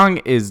Gaga song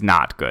is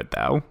not good,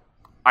 though.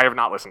 I have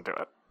not listened to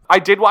it. I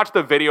did watch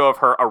the video of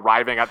her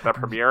arriving at the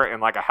premiere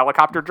in a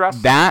helicopter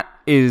dress. That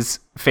is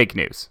fake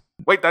news.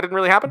 Wait, that didn't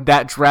really happen?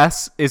 That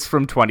dress is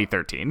from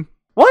 2013.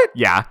 What?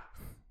 Yeah.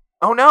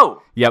 Oh,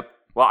 no. Yep.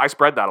 Well, I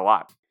spread that a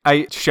lot.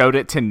 I showed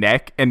it to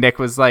Nick, and Nick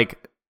was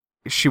like,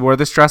 she wore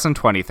this dress in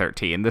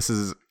 2013. This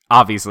is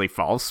obviously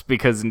false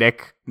because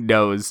Nick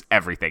knows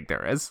everything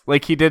there is.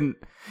 Like, he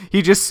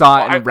just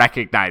saw it and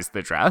recognized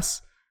the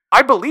dress.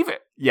 I believe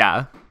it.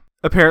 Yeah.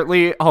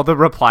 Apparently, all the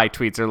reply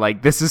tweets are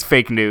like, this is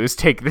fake news,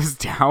 take this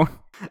down.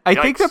 I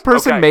think the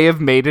person may have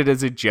made it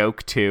as a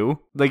joke, too.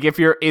 Like, if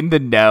you're in the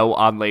know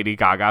on Lady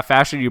Gaga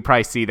fashion, you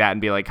probably see that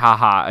and be like,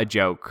 haha, a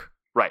joke.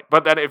 Right.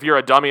 But then if you're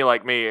a dummy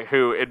like me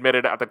who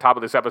admitted at the top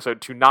of this episode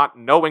to not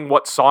knowing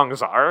what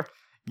songs are.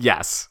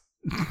 Yes.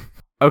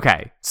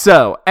 Okay.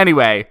 So,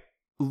 anyway,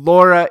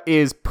 Laura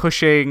is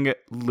pushing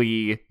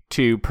Lee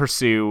to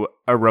pursue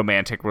a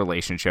romantic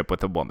relationship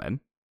with a woman.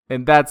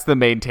 And that's the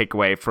main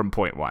takeaway from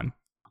point 1.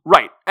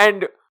 Right.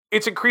 And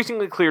it's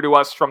increasingly clear to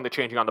us from the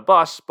changing on the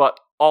bus, but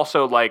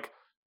also, like,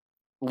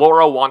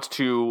 Laura wants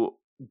to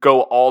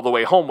go all the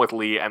way home with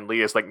Lee, and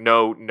Lee is like,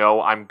 no,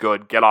 I'm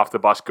good. Get off the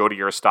bus, go to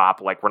your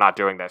stop. Like, we're not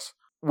doing this.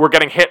 We're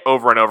getting hit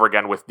over and over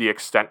again with the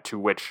extent to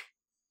which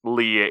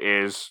Lee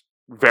is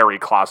very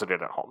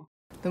closeted at home.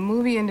 The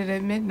movie ended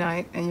at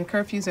midnight, and your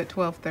curfew's at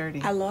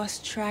 12:30. I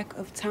lost track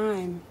of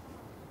time.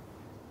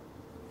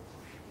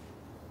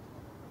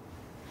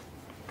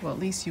 Well, at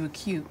least you were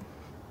cute.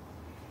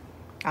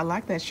 I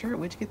like that shirt.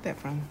 Where'd you get that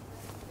from?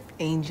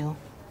 Angel.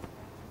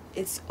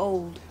 It's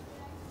old.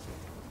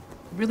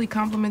 Really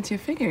compliments your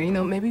figure. You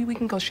know, maybe we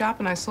can go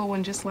shopping. I saw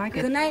one just like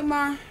it. Good night,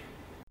 Ma.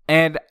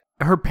 And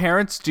her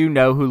parents do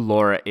know who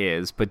Laura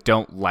is, but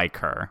don't like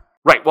her.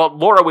 Right. Well,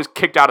 Laura was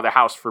kicked out of the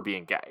house for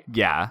being gay.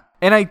 Yeah.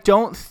 And I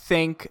don't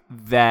think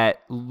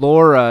that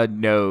Laura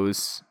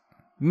knows,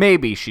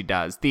 maybe she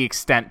does, the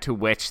extent to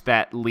which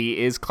that Lee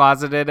is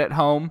closeted at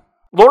home.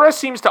 Laura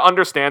seems to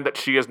understand that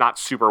she is not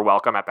super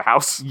welcome at the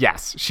house.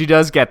 Yes, she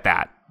does get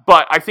that.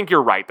 But I think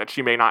you're right that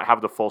she may not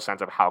have the full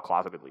sense of how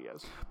closeted Lee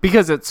is.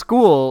 Because at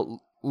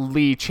school,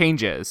 Lee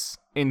changes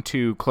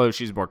into clothes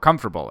she's more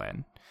comfortable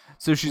in.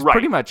 So she's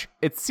pretty much,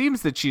 it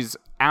seems that she's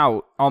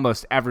out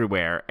almost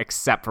everywhere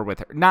except for with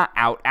her. Not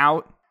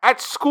out.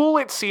 At school,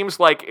 it seems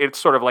like it's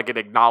sort of like an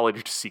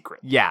acknowledged secret.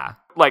 Yeah.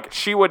 Like,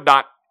 she would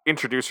not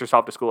introduce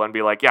herself to school and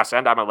be like, yes,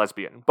 and I'm a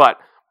lesbian. But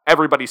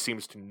everybody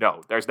seems to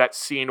know. There's that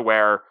scene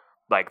where,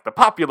 like, the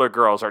popular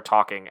girls are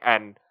talking,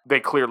 and they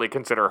clearly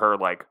consider her,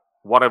 like,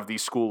 one of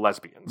these school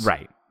lesbians.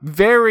 Right.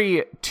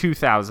 Very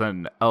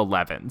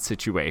 2011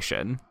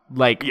 situation.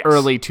 Like,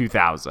 early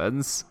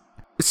 2000s.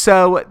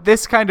 So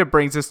this kind of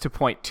brings us to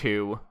point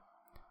 2,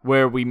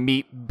 where we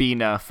meet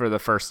Bina for the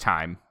first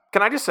time.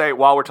 Can I just say,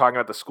 while we're talking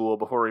about the school,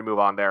 before we move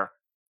on there,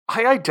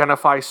 I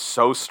identify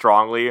so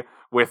strongly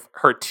with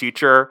her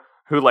teacher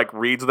who, like,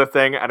 reads the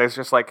thing and is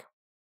just like,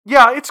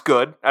 yeah, it's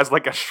good, as,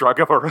 like, a shrug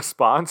of a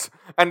response.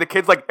 And the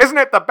kid's like, isn't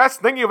it the best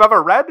thing you've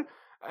ever read?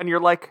 And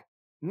you're like,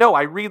 no,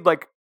 I read,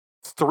 like,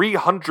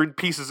 300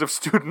 pieces of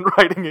student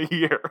writing a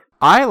year.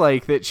 I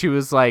like that she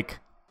was like,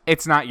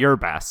 it's not your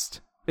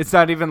best. It's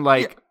not even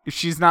like,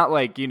 she's not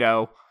like, you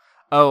know,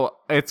 oh,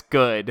 it's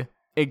good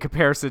in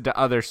comparison to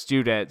other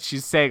students.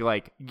 She's saying,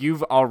 like,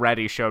 you've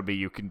already showed me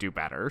you can do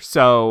better,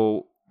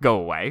 so go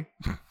away.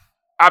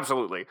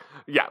 Absolutely.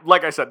 Yeah,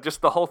 like I said,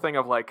 just the whole thing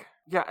of, like,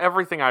 yeah,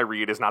 everything I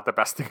read is not the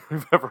best thing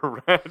I've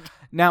ever read.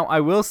 Now, I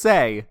will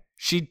say,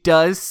 she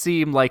does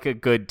seem like a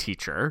good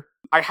teacher.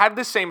 I had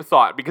the same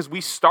thought because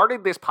we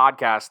started this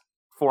podcast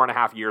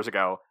 4.5 years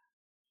ago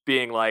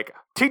being like,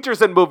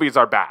 teachers in movies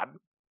are bad.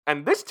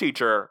 And this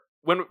teacher,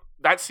 when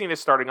that scene is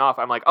starting off,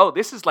 I'm like, oh,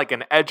 this is like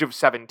an Edge of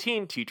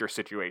 17 teacher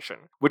situation,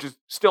 which is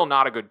still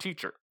not a good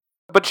teacher.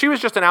 But she was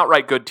just an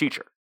outright good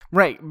teacher.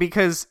 Right,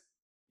 because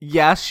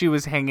yes, she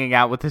was hanging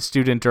out with a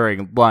student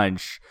during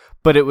lunch,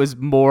 but it was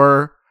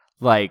more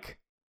like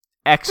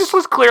this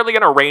was clearly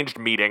an arranged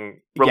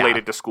meeting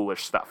related to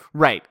schoolish stuff.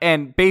 Right,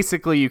 and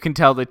basically you can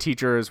tell the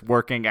teacher is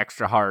working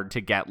extra hard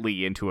to get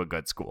Lee into a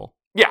good school.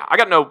 Yeah, I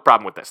got no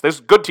problem with this. This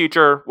is a good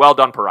teacher, well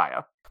done,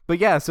 pariah. But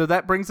yeah, so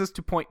that brings us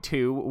to point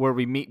 2, where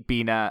we meet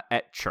Bina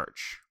at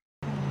church.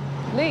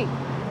 Lee,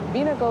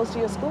 Bina goes to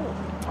your school.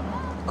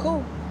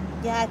 Cool.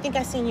 Yeah, I think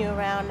I seen you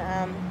around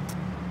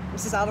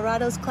Mrs.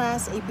 Alvarado's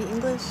class, AP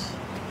English.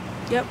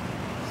 Yep.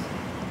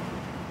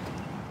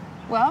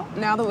 Well,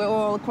 now that we're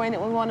all acquainted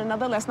with one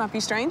another, let's not be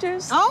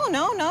strangers. Oh,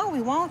 no,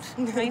 we won't.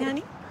 Right,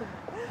 honey?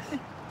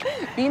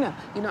 Bina,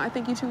 you know, I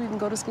think you two can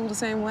go to school the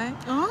same way.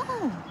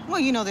 Oh,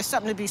 well, you know, there's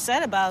something to be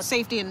said about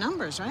safety in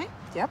numbers, right?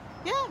 Yep.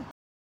 Yeah.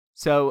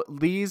 So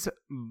Lee's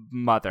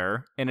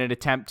mother, in an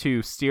attempt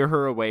to steer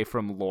her away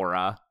from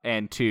Laura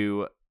and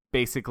to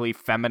basically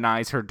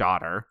feminize her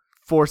daughter,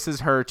 forces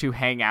her to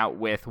hang out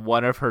with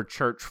one of her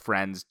church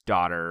friends'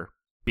 daughter,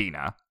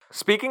 Bina.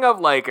 Speaking of,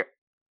 like,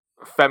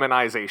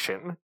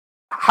 feminization,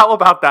 how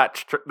about that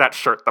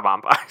shirt the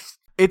mom buys?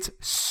 It's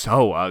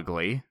so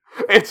ugly.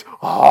 It's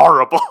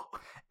horrible.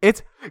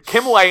 It's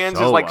Kim Wayans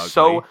so is, like, ugly.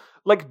 so,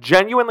 like,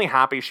 genuinely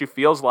happy. She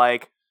feels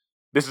like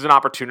this is an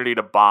opportunity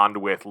to bond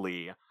with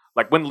Lee.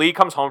 Like, when Lee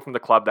comes home from the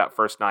club that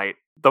first night,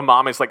 the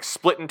mom is, like,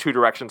 split in two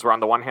directions, where on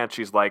the one hand,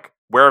 she's like,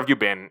 where have you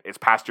been? It's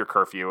past your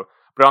curfew.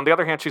 But on the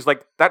other hand, she's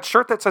like, that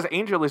shirt that says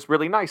Angel is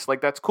really nice. Like,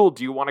 that's cool.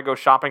 Do you want to go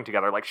shopping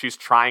together? Like, she's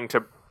trying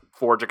to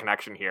forge a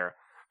connection here.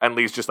 And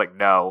Lee's just like,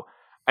 no.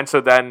 And so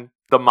then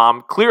the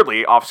mom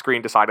clearly off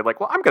screen decided like,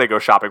 well, I'm going to go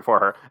shopping for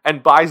her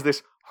and buys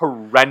this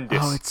horrendous,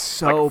 Oh, it's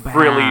so like,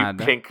 frilly bad.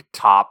 pink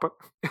top.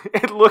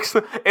 It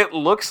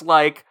looks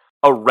like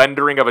a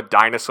rendering of a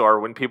dinosaur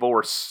when people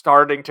were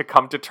starting to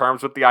come to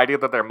terms with the idea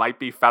that there might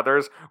be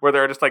feathers, where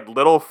there are just like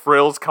little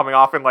frills coming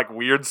off in like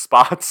weird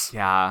spots.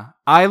 Yeah.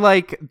 I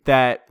like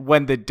that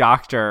when the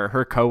doctor,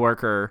 her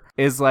coworker,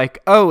 is like,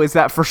 oh, is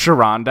that for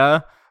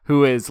Sharonda,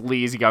 who is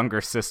Lee's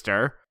younger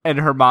sister? And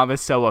her mom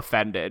is so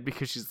offended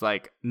because she's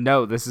like,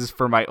 no, this is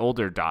for my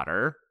older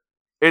daughter.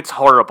 It's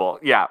horrible.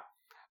 Yeah.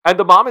 And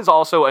the mom is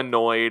also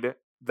annoyed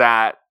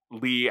that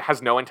Lee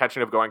has no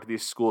intention of going to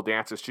these school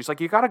dances. She's like,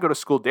 you gotta go to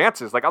school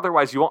dances, like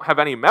otherwise you won't have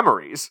any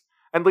memories.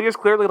 And Lee is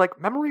clearly like,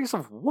 memories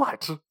of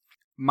what?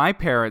 My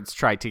parents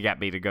tried to get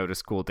me to go to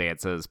school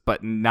dances,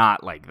 but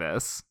not like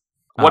this.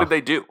 What did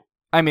they do?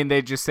 I mean,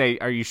 they just say,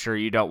 are you sure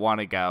you don't want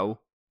to go?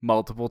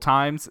 Multiple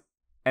times.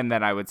 And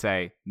then I would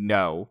say,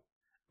 no.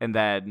 And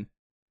then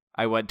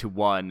I went to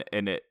one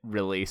and it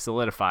really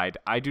solidified.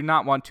 I do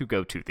not want to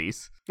go to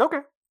these. Okay.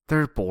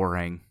 They're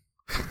boring.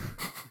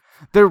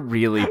 They're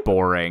really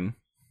boring.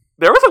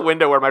 There was a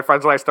window where my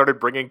friends and I started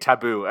bringing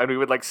Taboo, and we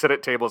would like sit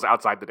at tables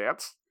outside the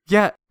dance.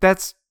 Yeah,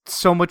 that's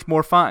so much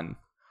more fun.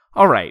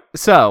 All right,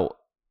 so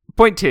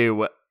point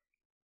 2,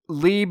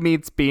 Lee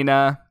meets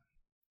Bina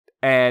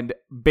and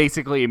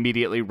basically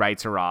immediately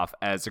writes her off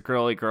as a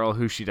girly girl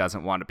who she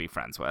doesn't want to be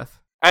friends with.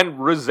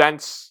 And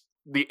resents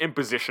the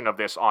imposition of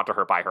this onto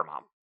her by her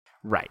mom.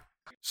 Right.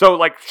 So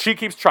like she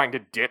keeps trying to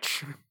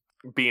ditch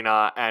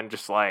Bina and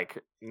just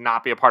like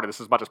not be a part of this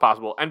as much as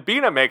possible. And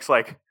Bina makes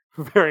like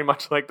very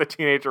much like the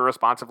teenager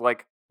response of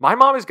like, my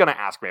mom is going to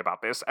ask me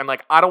about this, and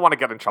like, I don't want to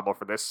get in trouble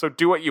for this, so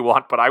do what you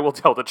want, but I will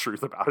tell the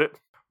truth about it.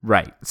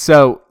 Right.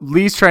 So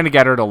Lee's trying to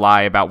get her to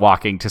lie about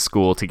walking to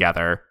school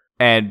together,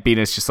 and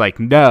Bina's just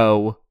like,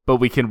 no, but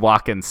we can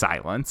walk in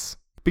silence.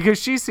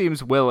 Because she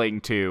seems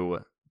willing to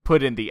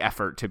put in the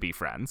effort to be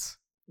friends.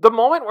 The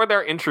moment where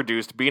they're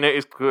introduced, Bina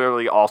is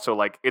clearly also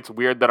like, it's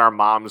weird that our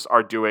moms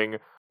are doing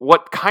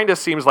what kind of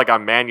seems like a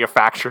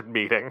manufactured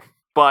meeting.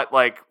 But,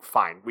 like,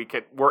 fine,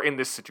 we're in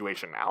this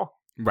situation now.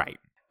 Right.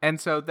 And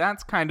so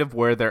that's kind of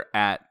where they're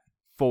at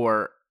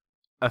for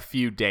a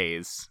few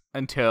days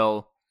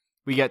until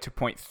we get to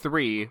point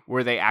 3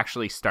 where they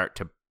actually start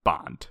to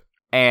bond.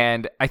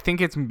 And I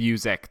think it's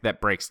music that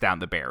breaks down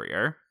the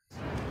barrier.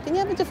 Didn't you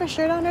have a different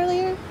shirt on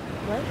earlier?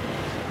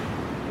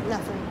 What?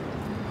 Nothing.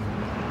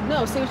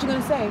 No, say what you're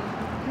gonna say.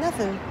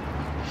 Nothing.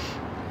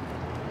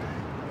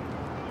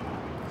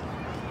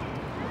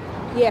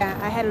 Yeah,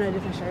 I had on a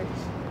different shirt.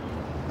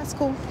 That's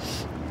cool.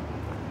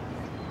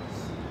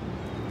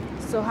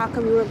 So how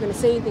come you weren't gonna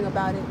say anything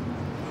about it?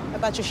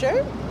 About your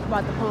shirt?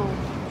 About the poem?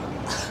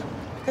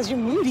 Because you're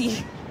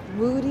moody.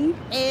 Moody?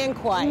 And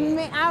quiet.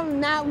 Man, I'm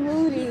not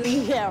moody.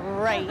 Yeah,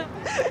 right.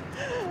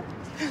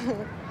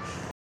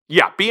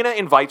 Yeah, Bina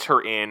invites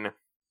her in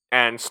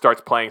and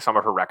starts playing some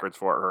of her records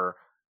for her.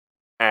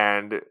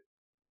 And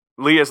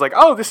Leah's like,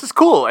 oh, this is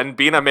cool. And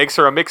Bina makes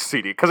her a mix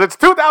CD because it's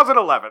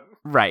 2011.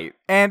 Right.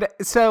 And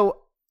so,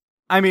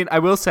 I mean, I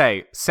will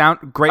say,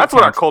 great. That's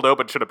what our cold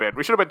open should have been.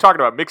 We should have been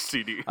talking about mixed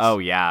CDs. Oh,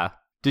 yeah.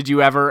 Did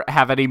you ever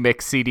have any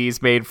mixed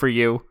CDs made for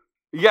you?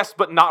 Yes,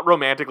 but not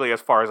romantically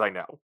as far as I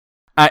know.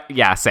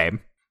 Yeah,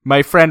 same.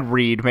 My friend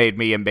Reed made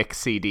me a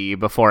mixed CD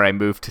before I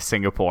moved to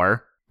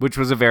Singapore, which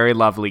was a very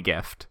lovely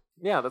gift.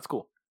 Yeah, that's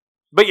cool.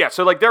 But yeah,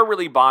 so like they're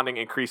really bonding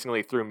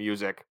increasingly through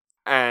music.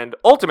 And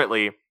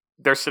ultimately,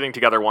 they're sitting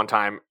together one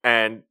time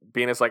and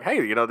Bina's like,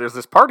 hey, there's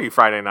this party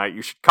Friday night.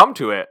 You should come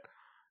to it.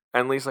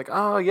 And Lee's like,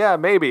 oh, yeah,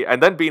 maybe.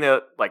 And then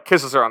Bina, like,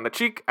 kisses her on the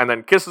cheek and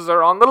then kisses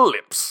her on the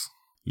lips.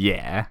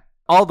 Yeah.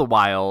 All the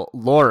while,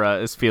 Laura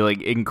is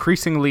feeling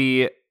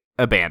increasingly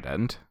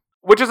abandoned.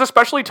 Which is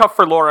especially tough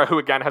for Laura, who,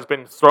 again, has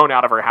been thrown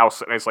out of her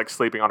house and is, like,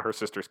 sleeping on her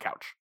sister's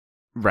couch.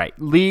 Right.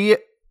 Lee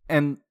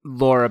and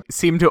Laura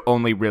seem to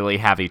only really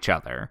have each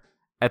other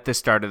at the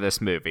start of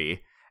this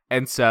movie.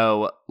 And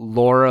so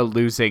Laura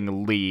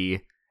losing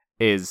Lee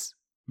is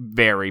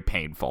very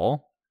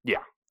painful. Yeah.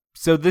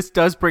 So this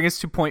does bring us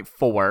to point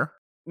 4.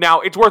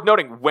 Now, it's worth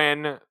noting,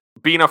 when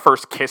Bina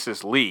first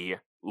kisses Lee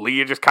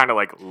just kind of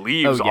like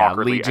leaves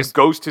awkwardly Lee just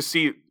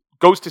and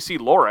goes to see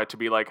Laura to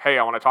be like, hey,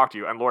 I want to talk to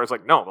you. And Laura's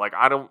like, no, like,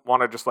 I don't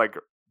want to just like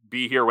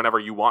be here whenever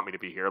you want me to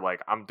be here.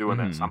 Like, I'm doing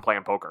this. I'm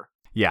playing poker.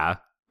 Yeah.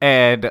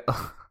 And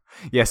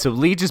yeah, so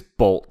Lee just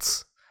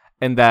bolts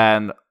and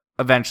then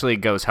eventually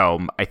goes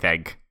home, I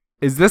think.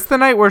 Is this the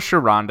night where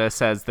Sharonda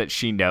says that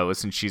she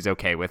knows and she's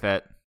okay with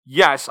it?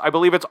 Yes, I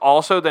believe it's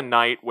also the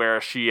night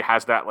where she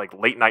has that like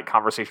late night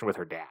conversation with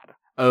her dad.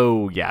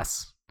 Oh,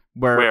 yes.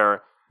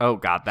 Where oh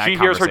god, that she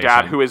hears her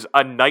dad, who is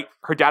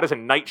her dad is a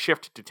night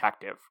shift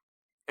detective.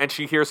 And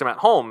she hears him at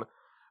home.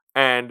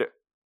 And,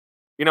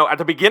 at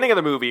the beginning of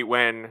the movie,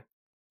 when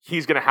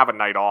he's going to have a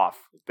night off,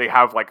 they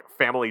have like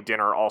family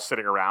dinner all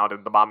sitting around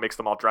and the mom makes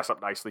them all dress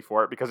up nicely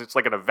for it because it's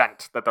like an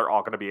event that they're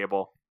all going to be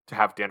able to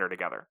have dinner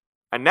together.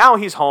 And now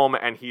he's home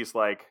and he's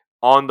like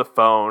on the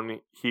phone.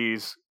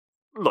 He's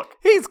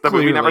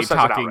clearly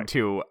talking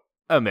to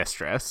a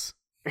mistress.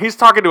 He's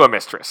talking to a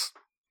mistress.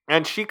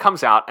 And she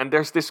comes out, and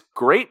there's this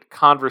great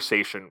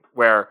conversation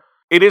where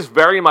it is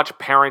very much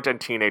parent and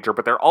teenager,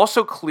 but they're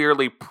also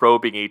clearly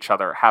probing each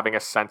other, having a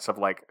sense of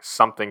like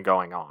something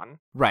going on.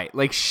 Right.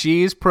 Like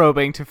she's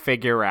probing to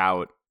figure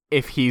out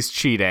if he's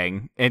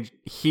cheating, and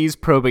he's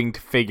probing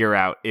to figure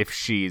out if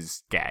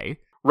she's gay.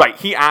 Right.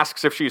 He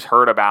asks if she's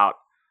heard about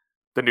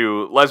the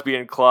new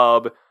lesbian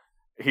club.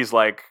 He's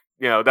like,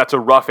 that's a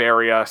rough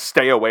area.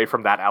 Stay away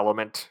from that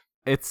element.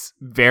 It's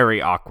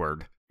very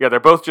awkward. Yeah, they're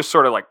both just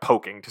sort of like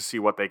poking to see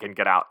what they can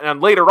get out. And then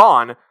later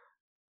on,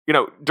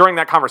 during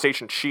that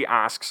conversation, she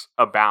asks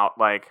about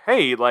like,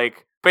 hey,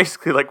 like,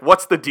 basically like,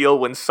 what's the deal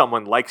when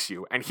someone likes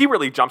you? And he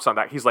really jumps on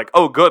that. He's like,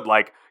 oh, good.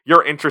 Like,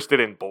 you're interested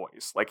in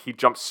boys. Like, he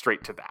jumps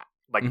straight to that.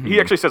 Like, he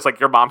actually says like,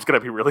 your mom's going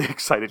to be really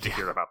excited to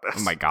hear about this.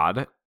 Oh my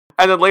God.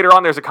 And then later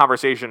on, there's a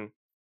conversation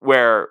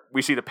where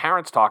we see the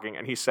parents talking,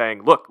 and he's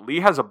saying, look, Lee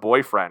has a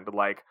boyfriend.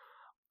 Like,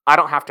 I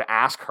don't have to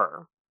ask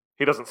her.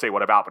 He doesn't say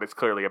what about, but it's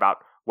clearly about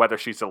whether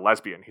she's a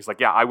lesbian. He's like,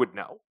 yeah, I would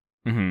know.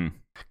 Mm-hmm.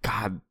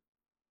 God,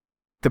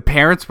 the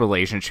parents'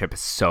 relationship is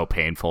so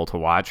painful to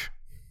watch.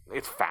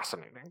 It's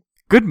fascinating.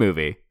 Good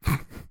movie.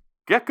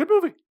 Yeah, good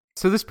movie.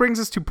 So this brings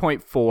us to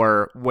point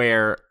 4,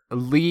 where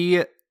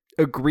Lee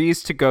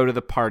agrees to go to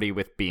the party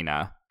with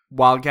Bina,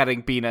 while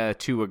getting Bina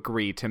to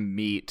agree to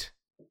meet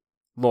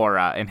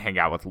Laura and hang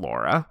out with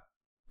Laura.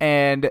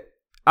 And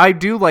I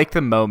do like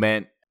the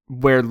moment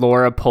where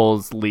Laura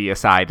pulls Lee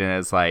aside and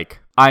is like,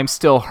 I'm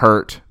still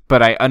hurt,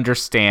 but I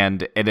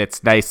understand, and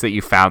it's nice that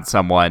you found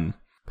someone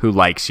who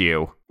likes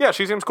you. Yeah,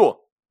 she seems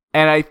cool.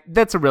 And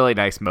that's a really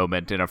nice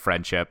moment in a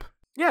friendship.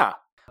 Yeah.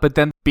 But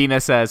then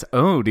Bina says,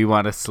 oh, do you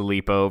want to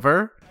sleep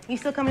over? You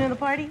still coming to the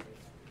party?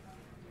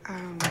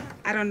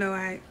 I don't know.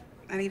 I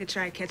need to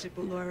try to catch up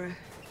with Laura.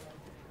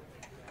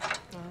 Oh,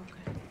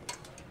 okay.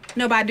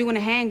 No, but I do want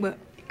to hang, but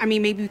I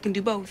mean, maybe we can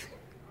do both.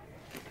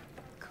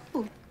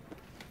 Cool.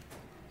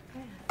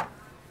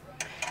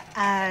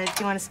 Yeah. Do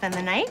you want to spend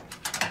the night?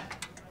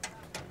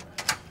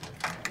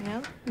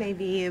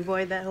 Maybe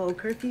avoid that whole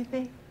curfew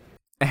thing?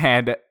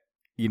 And,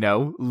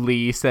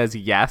 Lee says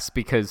yes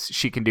because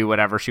she can do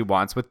whatever she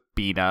wants with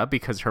Bina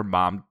because her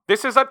mom...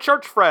 This is a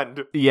church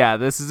friend. Yeah,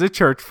 this is a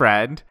church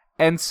friend.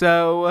 And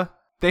so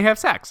they have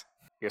sex.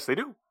 Yes, they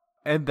do.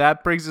 And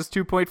that brings us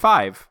to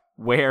 2.5,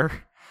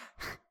 where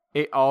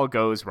it all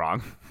goes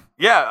wrong.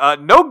 Yeah,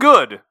 no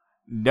good.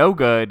 No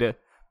good.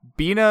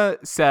 Bina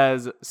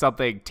says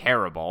something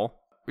terrible.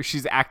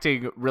 She's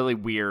acting really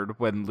weird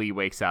when Lee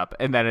wakes up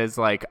and then is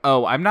like,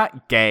 oh, I'm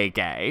not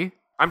gay.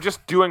 I'm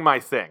just doing my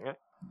thing.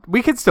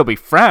 We can still be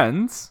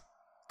friends.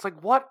 It's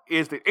like, what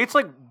is this? It's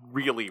like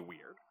really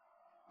weird.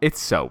 It's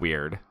so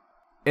weird.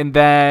 And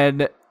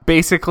then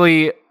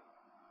basically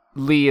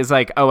Lee is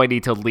like, oh, I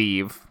need to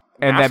leave.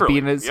 And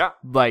Naturally, then Bina's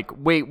like,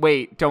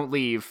 wait, don't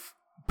leave.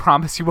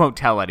 Promise you won't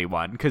tell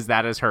anyone, because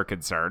that is her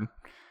concern.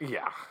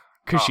 Yeah.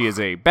 Because she is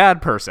a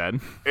bad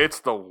person. It's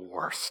the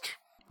worst.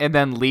 And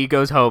then Lee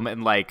goes home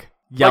and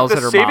yells at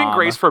her mom. The saving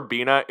grace for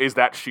Bina is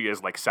that she is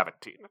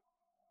 17.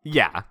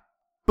 Yeah.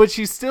 But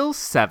she's still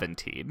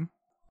 17.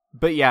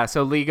 But yeah,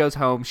 so Lee goes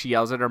home, she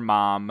yells at her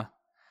mom,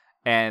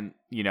 and,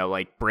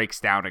 breaks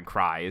down and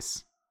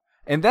cries.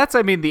 And that's,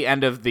 the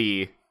end of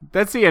the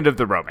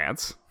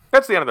romance.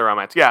 That's the end of the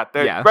romance, yeah.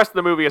 The rest of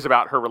the movie is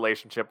about her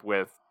relationship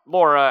with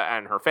Laura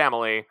and her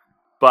family,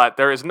 but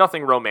there is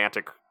nothing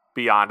romantic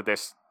beyond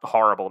this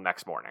horrible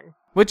next morning.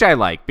 Which I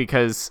like,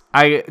 because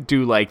I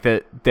do like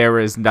that there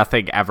is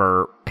nothing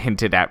ever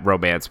hinted at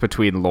romance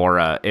between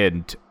Laura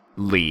and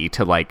Lee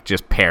to,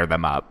 just pair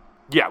them up.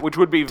 Yeah, which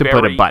would be to very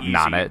put a button easy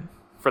on it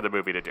for the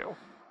movie to do.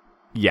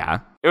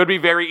 Yeah. It would be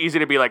very easy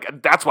to be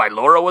like, that's why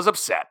Laura was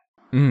upset.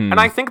 Mm. And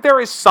I think there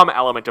is some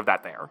element of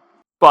that there,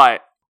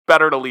 but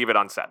better to leave it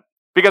unsaid.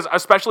 Because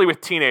especially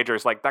with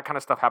teenagers, that kind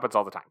of stuff happens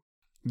all the time.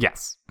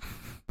 Yes.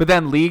 But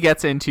then Lee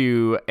gets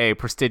into a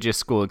prestigious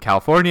school in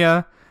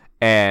California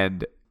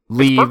and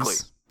leaves. It's Berkeley.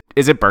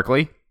 Is it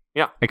Berkeley?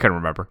 Yeah. I couldn't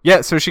remember. Yeah,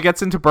 so she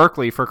gets into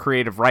Berkeley for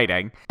creative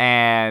writing,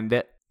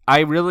 and I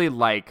really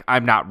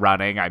I'm not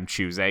running, I'm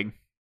choosing.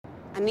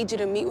 I need you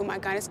to meet with my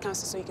guidance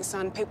counselor so you can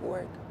sign the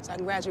paperwork so I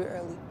can graduate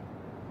early.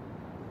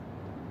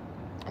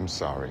 I'm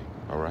sorry,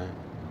 all right?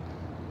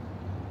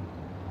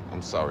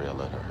 I'm sorry I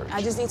let her hurt you.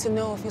 I just need to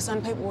know if you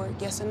sign the paperwork,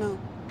 yes or no.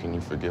 Can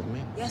you forgive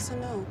me? Yes or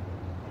no.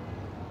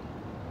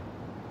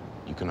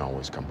 You can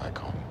always come back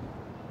home.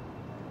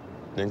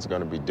 Things are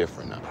gonna be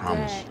different, I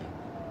promise Dad. you.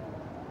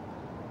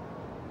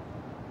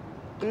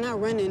 I'm not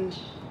running.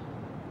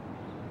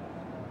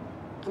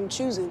 I'm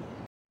choosing.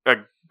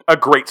 A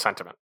great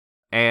sentiment.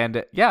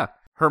 And yeah,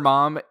 her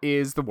mom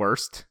is the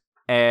worst.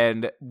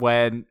 And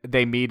when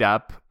they meet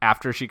up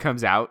after she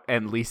comes out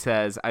and Lee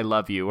says, I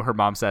love you, her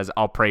mom says,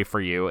 I'll pray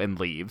for you, and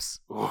leaves.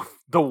 Oof,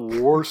 the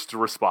worst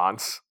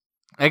response.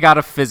 I got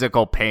a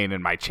physical pain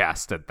in my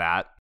chest at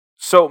that.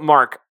 So,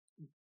 Mark,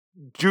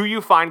 do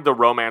you find the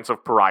romance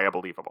of Pariah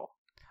believable?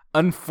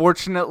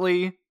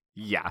 Unfortunately,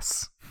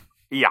 yes.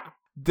 Yeah.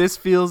 This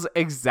feels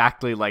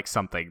exactly like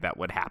something that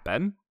would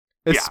happen.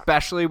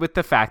 Especially with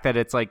the fact that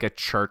it's a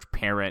church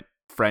parent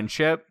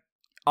friendship.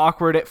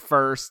 awkward at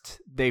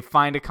first. They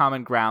find a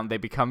common ground. They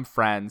become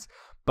friends.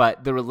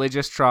 But the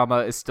religious trauma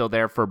is still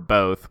there for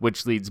both,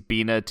 which leads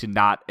Bina to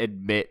not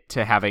admit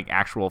to having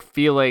actual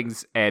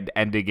feelings and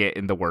ending it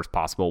in the worst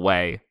possible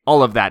way.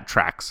 All of that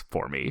tracks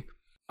for me.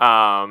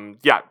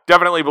 Yeah,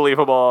 definitely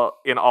believable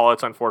in all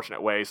its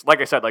unfortunate ways.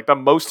 Like I said, like the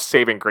most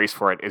saving grace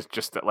for it is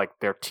just that like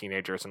they're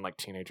teenagers and like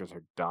teenagers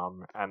are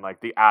dumb, and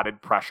like the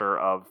added pressure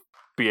of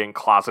being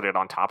closeted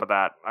on top of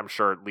that, I'm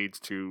sure it leads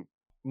to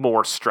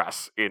more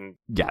stress in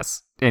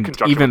Yes, and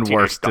conjunction even with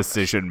teenage worse dumbness.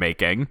 decision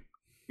making.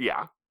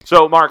 Yeah.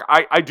 So, Mark,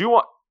 I do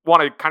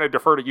want to kind of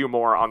defer to you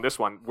more on this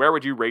one. Where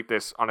would you rate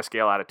this on a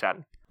scale out of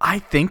 10? I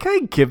think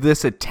I give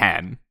this a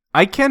 10.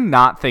 I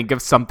cannot think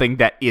of something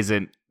that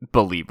isn't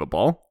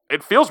believable.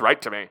 It feels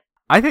right to me.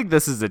 I think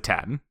this is a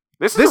 10.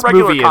 This is a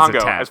regular movie Congo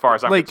is a 10. as far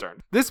as I'm like,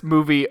 concerned. This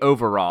movie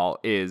overall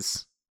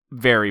is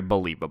very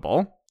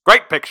believable.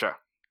 Great picture.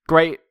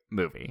 Great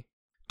movie.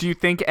 Do you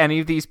think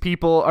any of these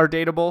people are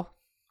dateable?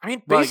 I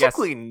mean, Well, I guess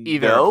basically,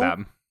 either no. of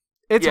them.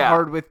 It's Yeah.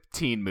 hard with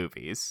teen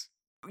movies.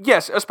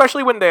 Yes,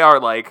 especially when they are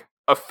like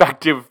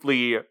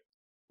effectively,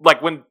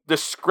 like when the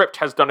script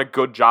has done a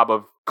good job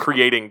of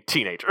creating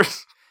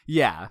teenagers.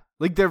 Yeah,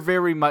 like they're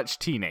very much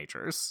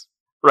teenagers.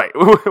 Right,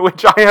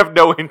 which I have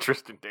no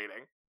interest in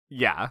dating.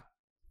 Yeah.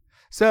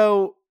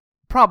 So,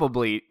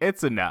 probably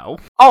it's a no.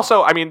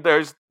 Also, I mean,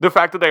 there's the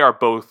fact that they are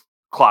both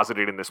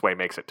closeted in this way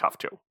makes it tough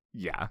too.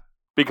 Yeah.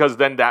 Because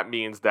then that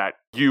means that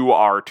you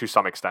are to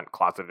some extent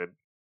closeted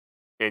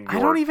in your I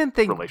don't even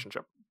think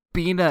relationship.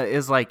 Bina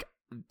is like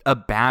a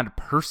bad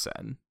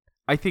person.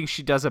 I think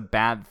she does a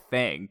bad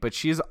thing, but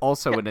she's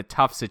also in a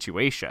tough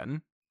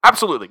situation.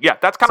 Absolutely. Yeah,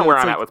 that's kind of So where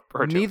it's I'm like, at with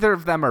her too. neither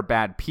of them are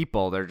bad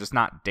people. They're just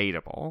not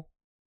dateable.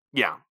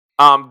 Yeah.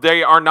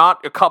 They are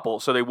not a couple,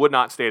 so they would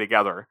not stay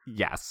together.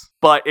 Yes.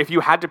 But if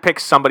you had to pick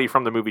somebody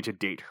from the movie to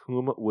date,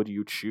 whom would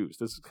you choose?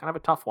 This is kind of a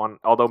tough one,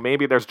 although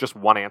maybe there's just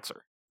one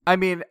answer. I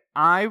mean,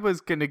 I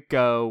was going to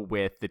go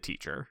with the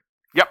teacher.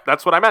 Yep,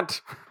 that's what I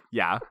meant.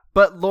 Yeah.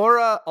 But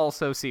Laura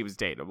also seems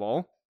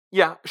dateable.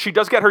 Yeah, she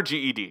does get her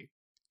GED.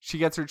 She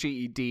gets her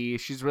GED.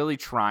 She's really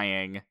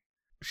trying.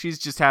 She's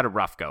just had a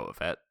rough go of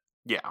it.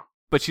 Yeah.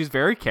 But she's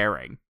very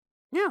caring.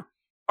 Yeah.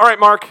 All right,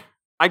 Mark.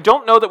 I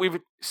don't know that we've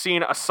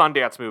seen a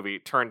Sundance movie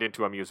turned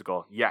into a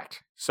musical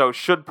yet. So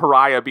should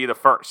Pariah be the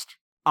first?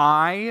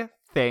 I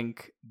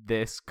think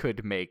this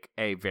could make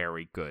a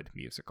very good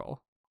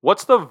musical.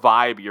 What's the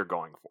vibe you're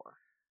going for?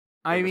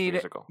 I in this mean,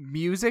 musical?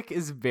 music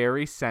is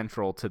very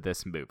central to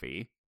this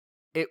movie.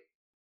 It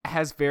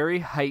has very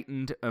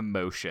heightened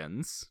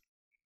emotions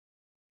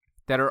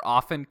that are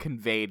often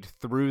conveyed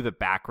through the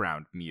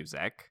background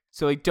music.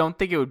 So I don't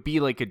think it would be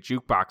like a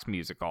jukebox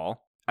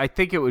musical. I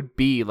think it would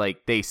be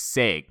like they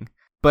sing.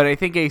 But I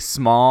think a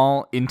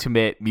small,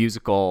 intimate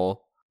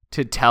musical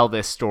to tell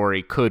this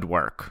story could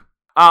work.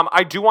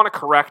 I do want to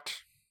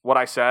correct what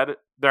I said.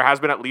 There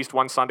has been at least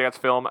one Sundance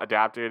film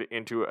adapted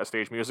into a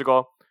stage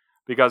musical,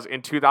 because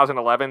in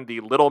 2011, the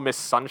Little Miss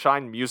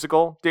Sunshine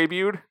musical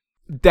debuted.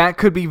 That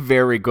could be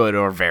very good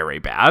or very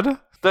bad.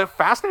 The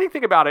fascinating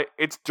thing about it,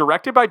 it's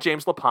directed by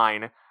James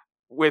Lapine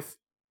with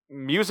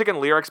music and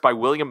lyrics by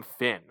William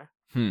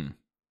Finn.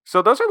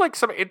 So those are like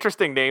some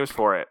interesting names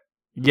for it.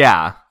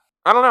 Yeah.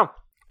 I don't know.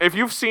 If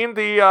you've seen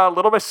the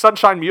Little Miss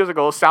Sunshine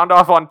musical, sound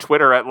off on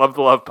Twitter at Love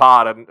the Love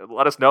Pod and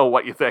let us know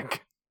what you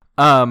think.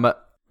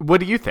 What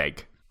do you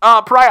think?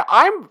 Pariah,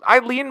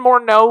 I lean more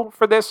no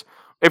for this.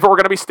 If it were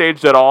going to be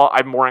staged at all,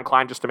 I'm more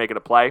inclined just to make it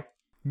a play.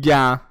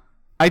 Yeah.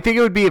 I think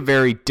it would be a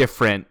very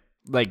different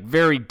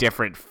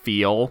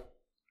feel.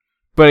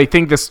 But I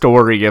think the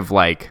story of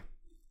like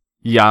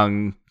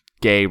young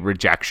gay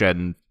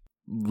rejection,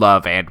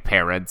 love, and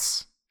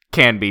parents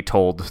can be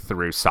told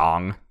through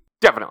song.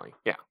 Definitely,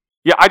 yeah.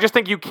 Yeah, I just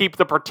think you keep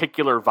the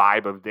particular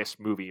vibe of this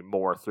movie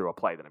more through a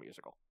play than a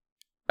musical.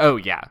 Oh,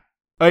 yeah.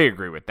 I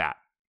agree with that.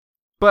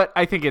 But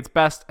I think it's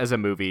best as a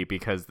movie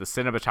because the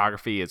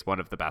cinematography is one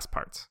of the best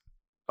parts.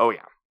 Oh,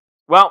 yeah.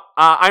 Well,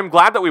 I'm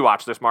glad that we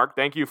watched this, Mark.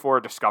 Thank you for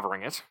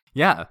discovering it.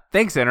 Yeah.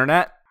 Thanks,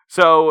 Internet.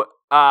 So,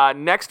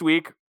 next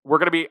week, we're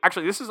going to be...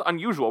 Actually, this is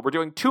unusual. We're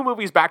doing 2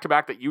 movies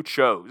back-to-back that you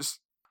chose.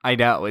 I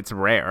know, it's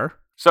rare.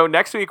 So,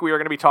 next week, we are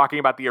going to be talking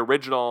about the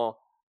original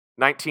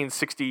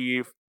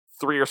 1963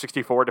 or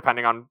 64,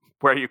 depending on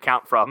where you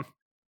count from,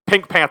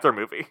 Pink Panther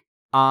movie.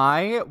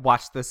 I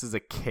watched this as a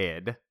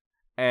kid,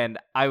 and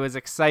I was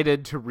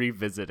excited to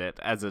revisit it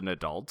as an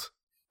adult.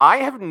 I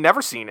have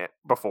never seen it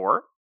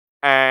before,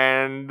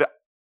 and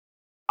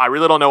I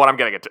really don't know what I'm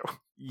getting into.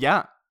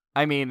 Yeah.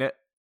 I mean,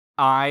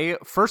 I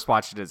first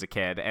watched it as a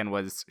kid and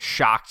was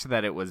shocked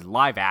that it was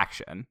live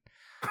action.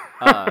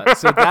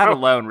 So that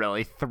alone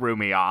really threw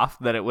me off,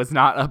 that it was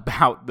not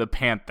about the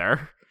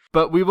Panther.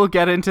 But we will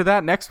get into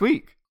that next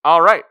week.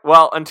 All right.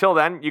 Well, until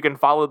then, you can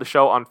follow the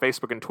show on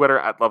Facebook and Twitter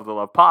at Love the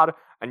Love Pod,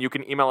 and you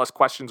can email us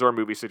questions or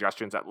movie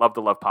suggestions at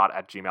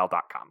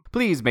lovethelovepod@gmail.com.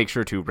 Please make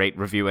sure to rate,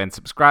 review, and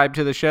subscribe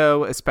to the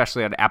show,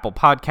 especially on Apple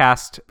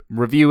Podcast.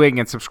 Reviewing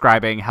and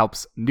subscribing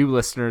helps new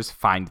listeners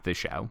find the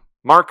show.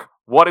 Mark,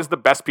 what is the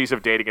best piece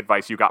of dating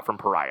advice you got from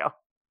Pariah?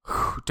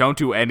 Don't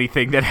do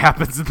anything that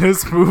happens in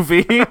this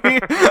movie.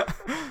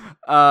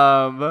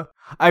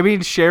 I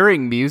mean,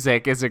 sharing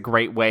music is a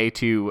great way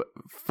to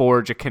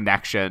forge a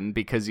connection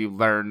because you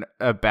learn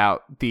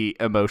about the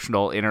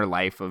emotional inner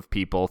life of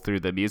people through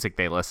the music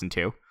they listen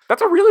to.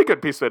 That's a really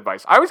good piece of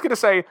advice. I was going to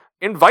say,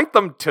 invite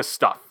them to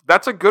stuff.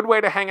 That's a good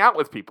way to hang out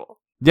with people.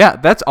 Yeah,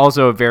 that's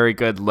also a very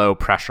good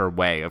low-pressure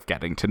way of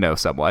getting to know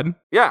someone.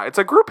 Yeah, it's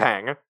a group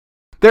hang.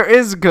 There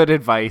is good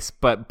advice,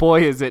 but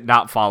boy, is it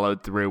not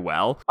followed through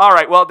well. All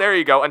right, well, there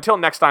you go. Until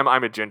next time,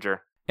 I'm a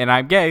ginger. And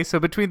I'm gay, so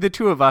between the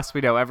two of us,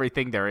 we know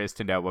everything there is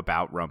to know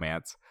about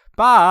romance.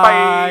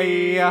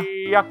 Bye!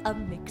 Bye! A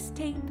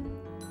mixtape.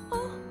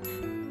 Oh,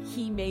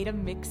 he made a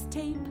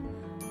mixtape.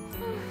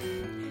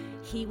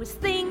 He was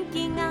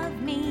thinking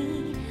of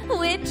me,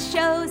 which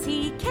shows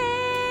he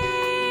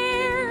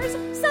cares.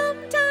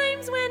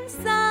 Sometimes when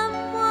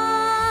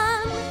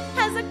someone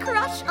has a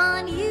crush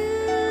on you,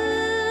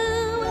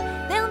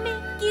 they'll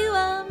make you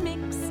a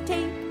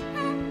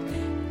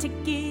mixtape to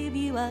give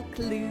you a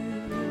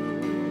clue.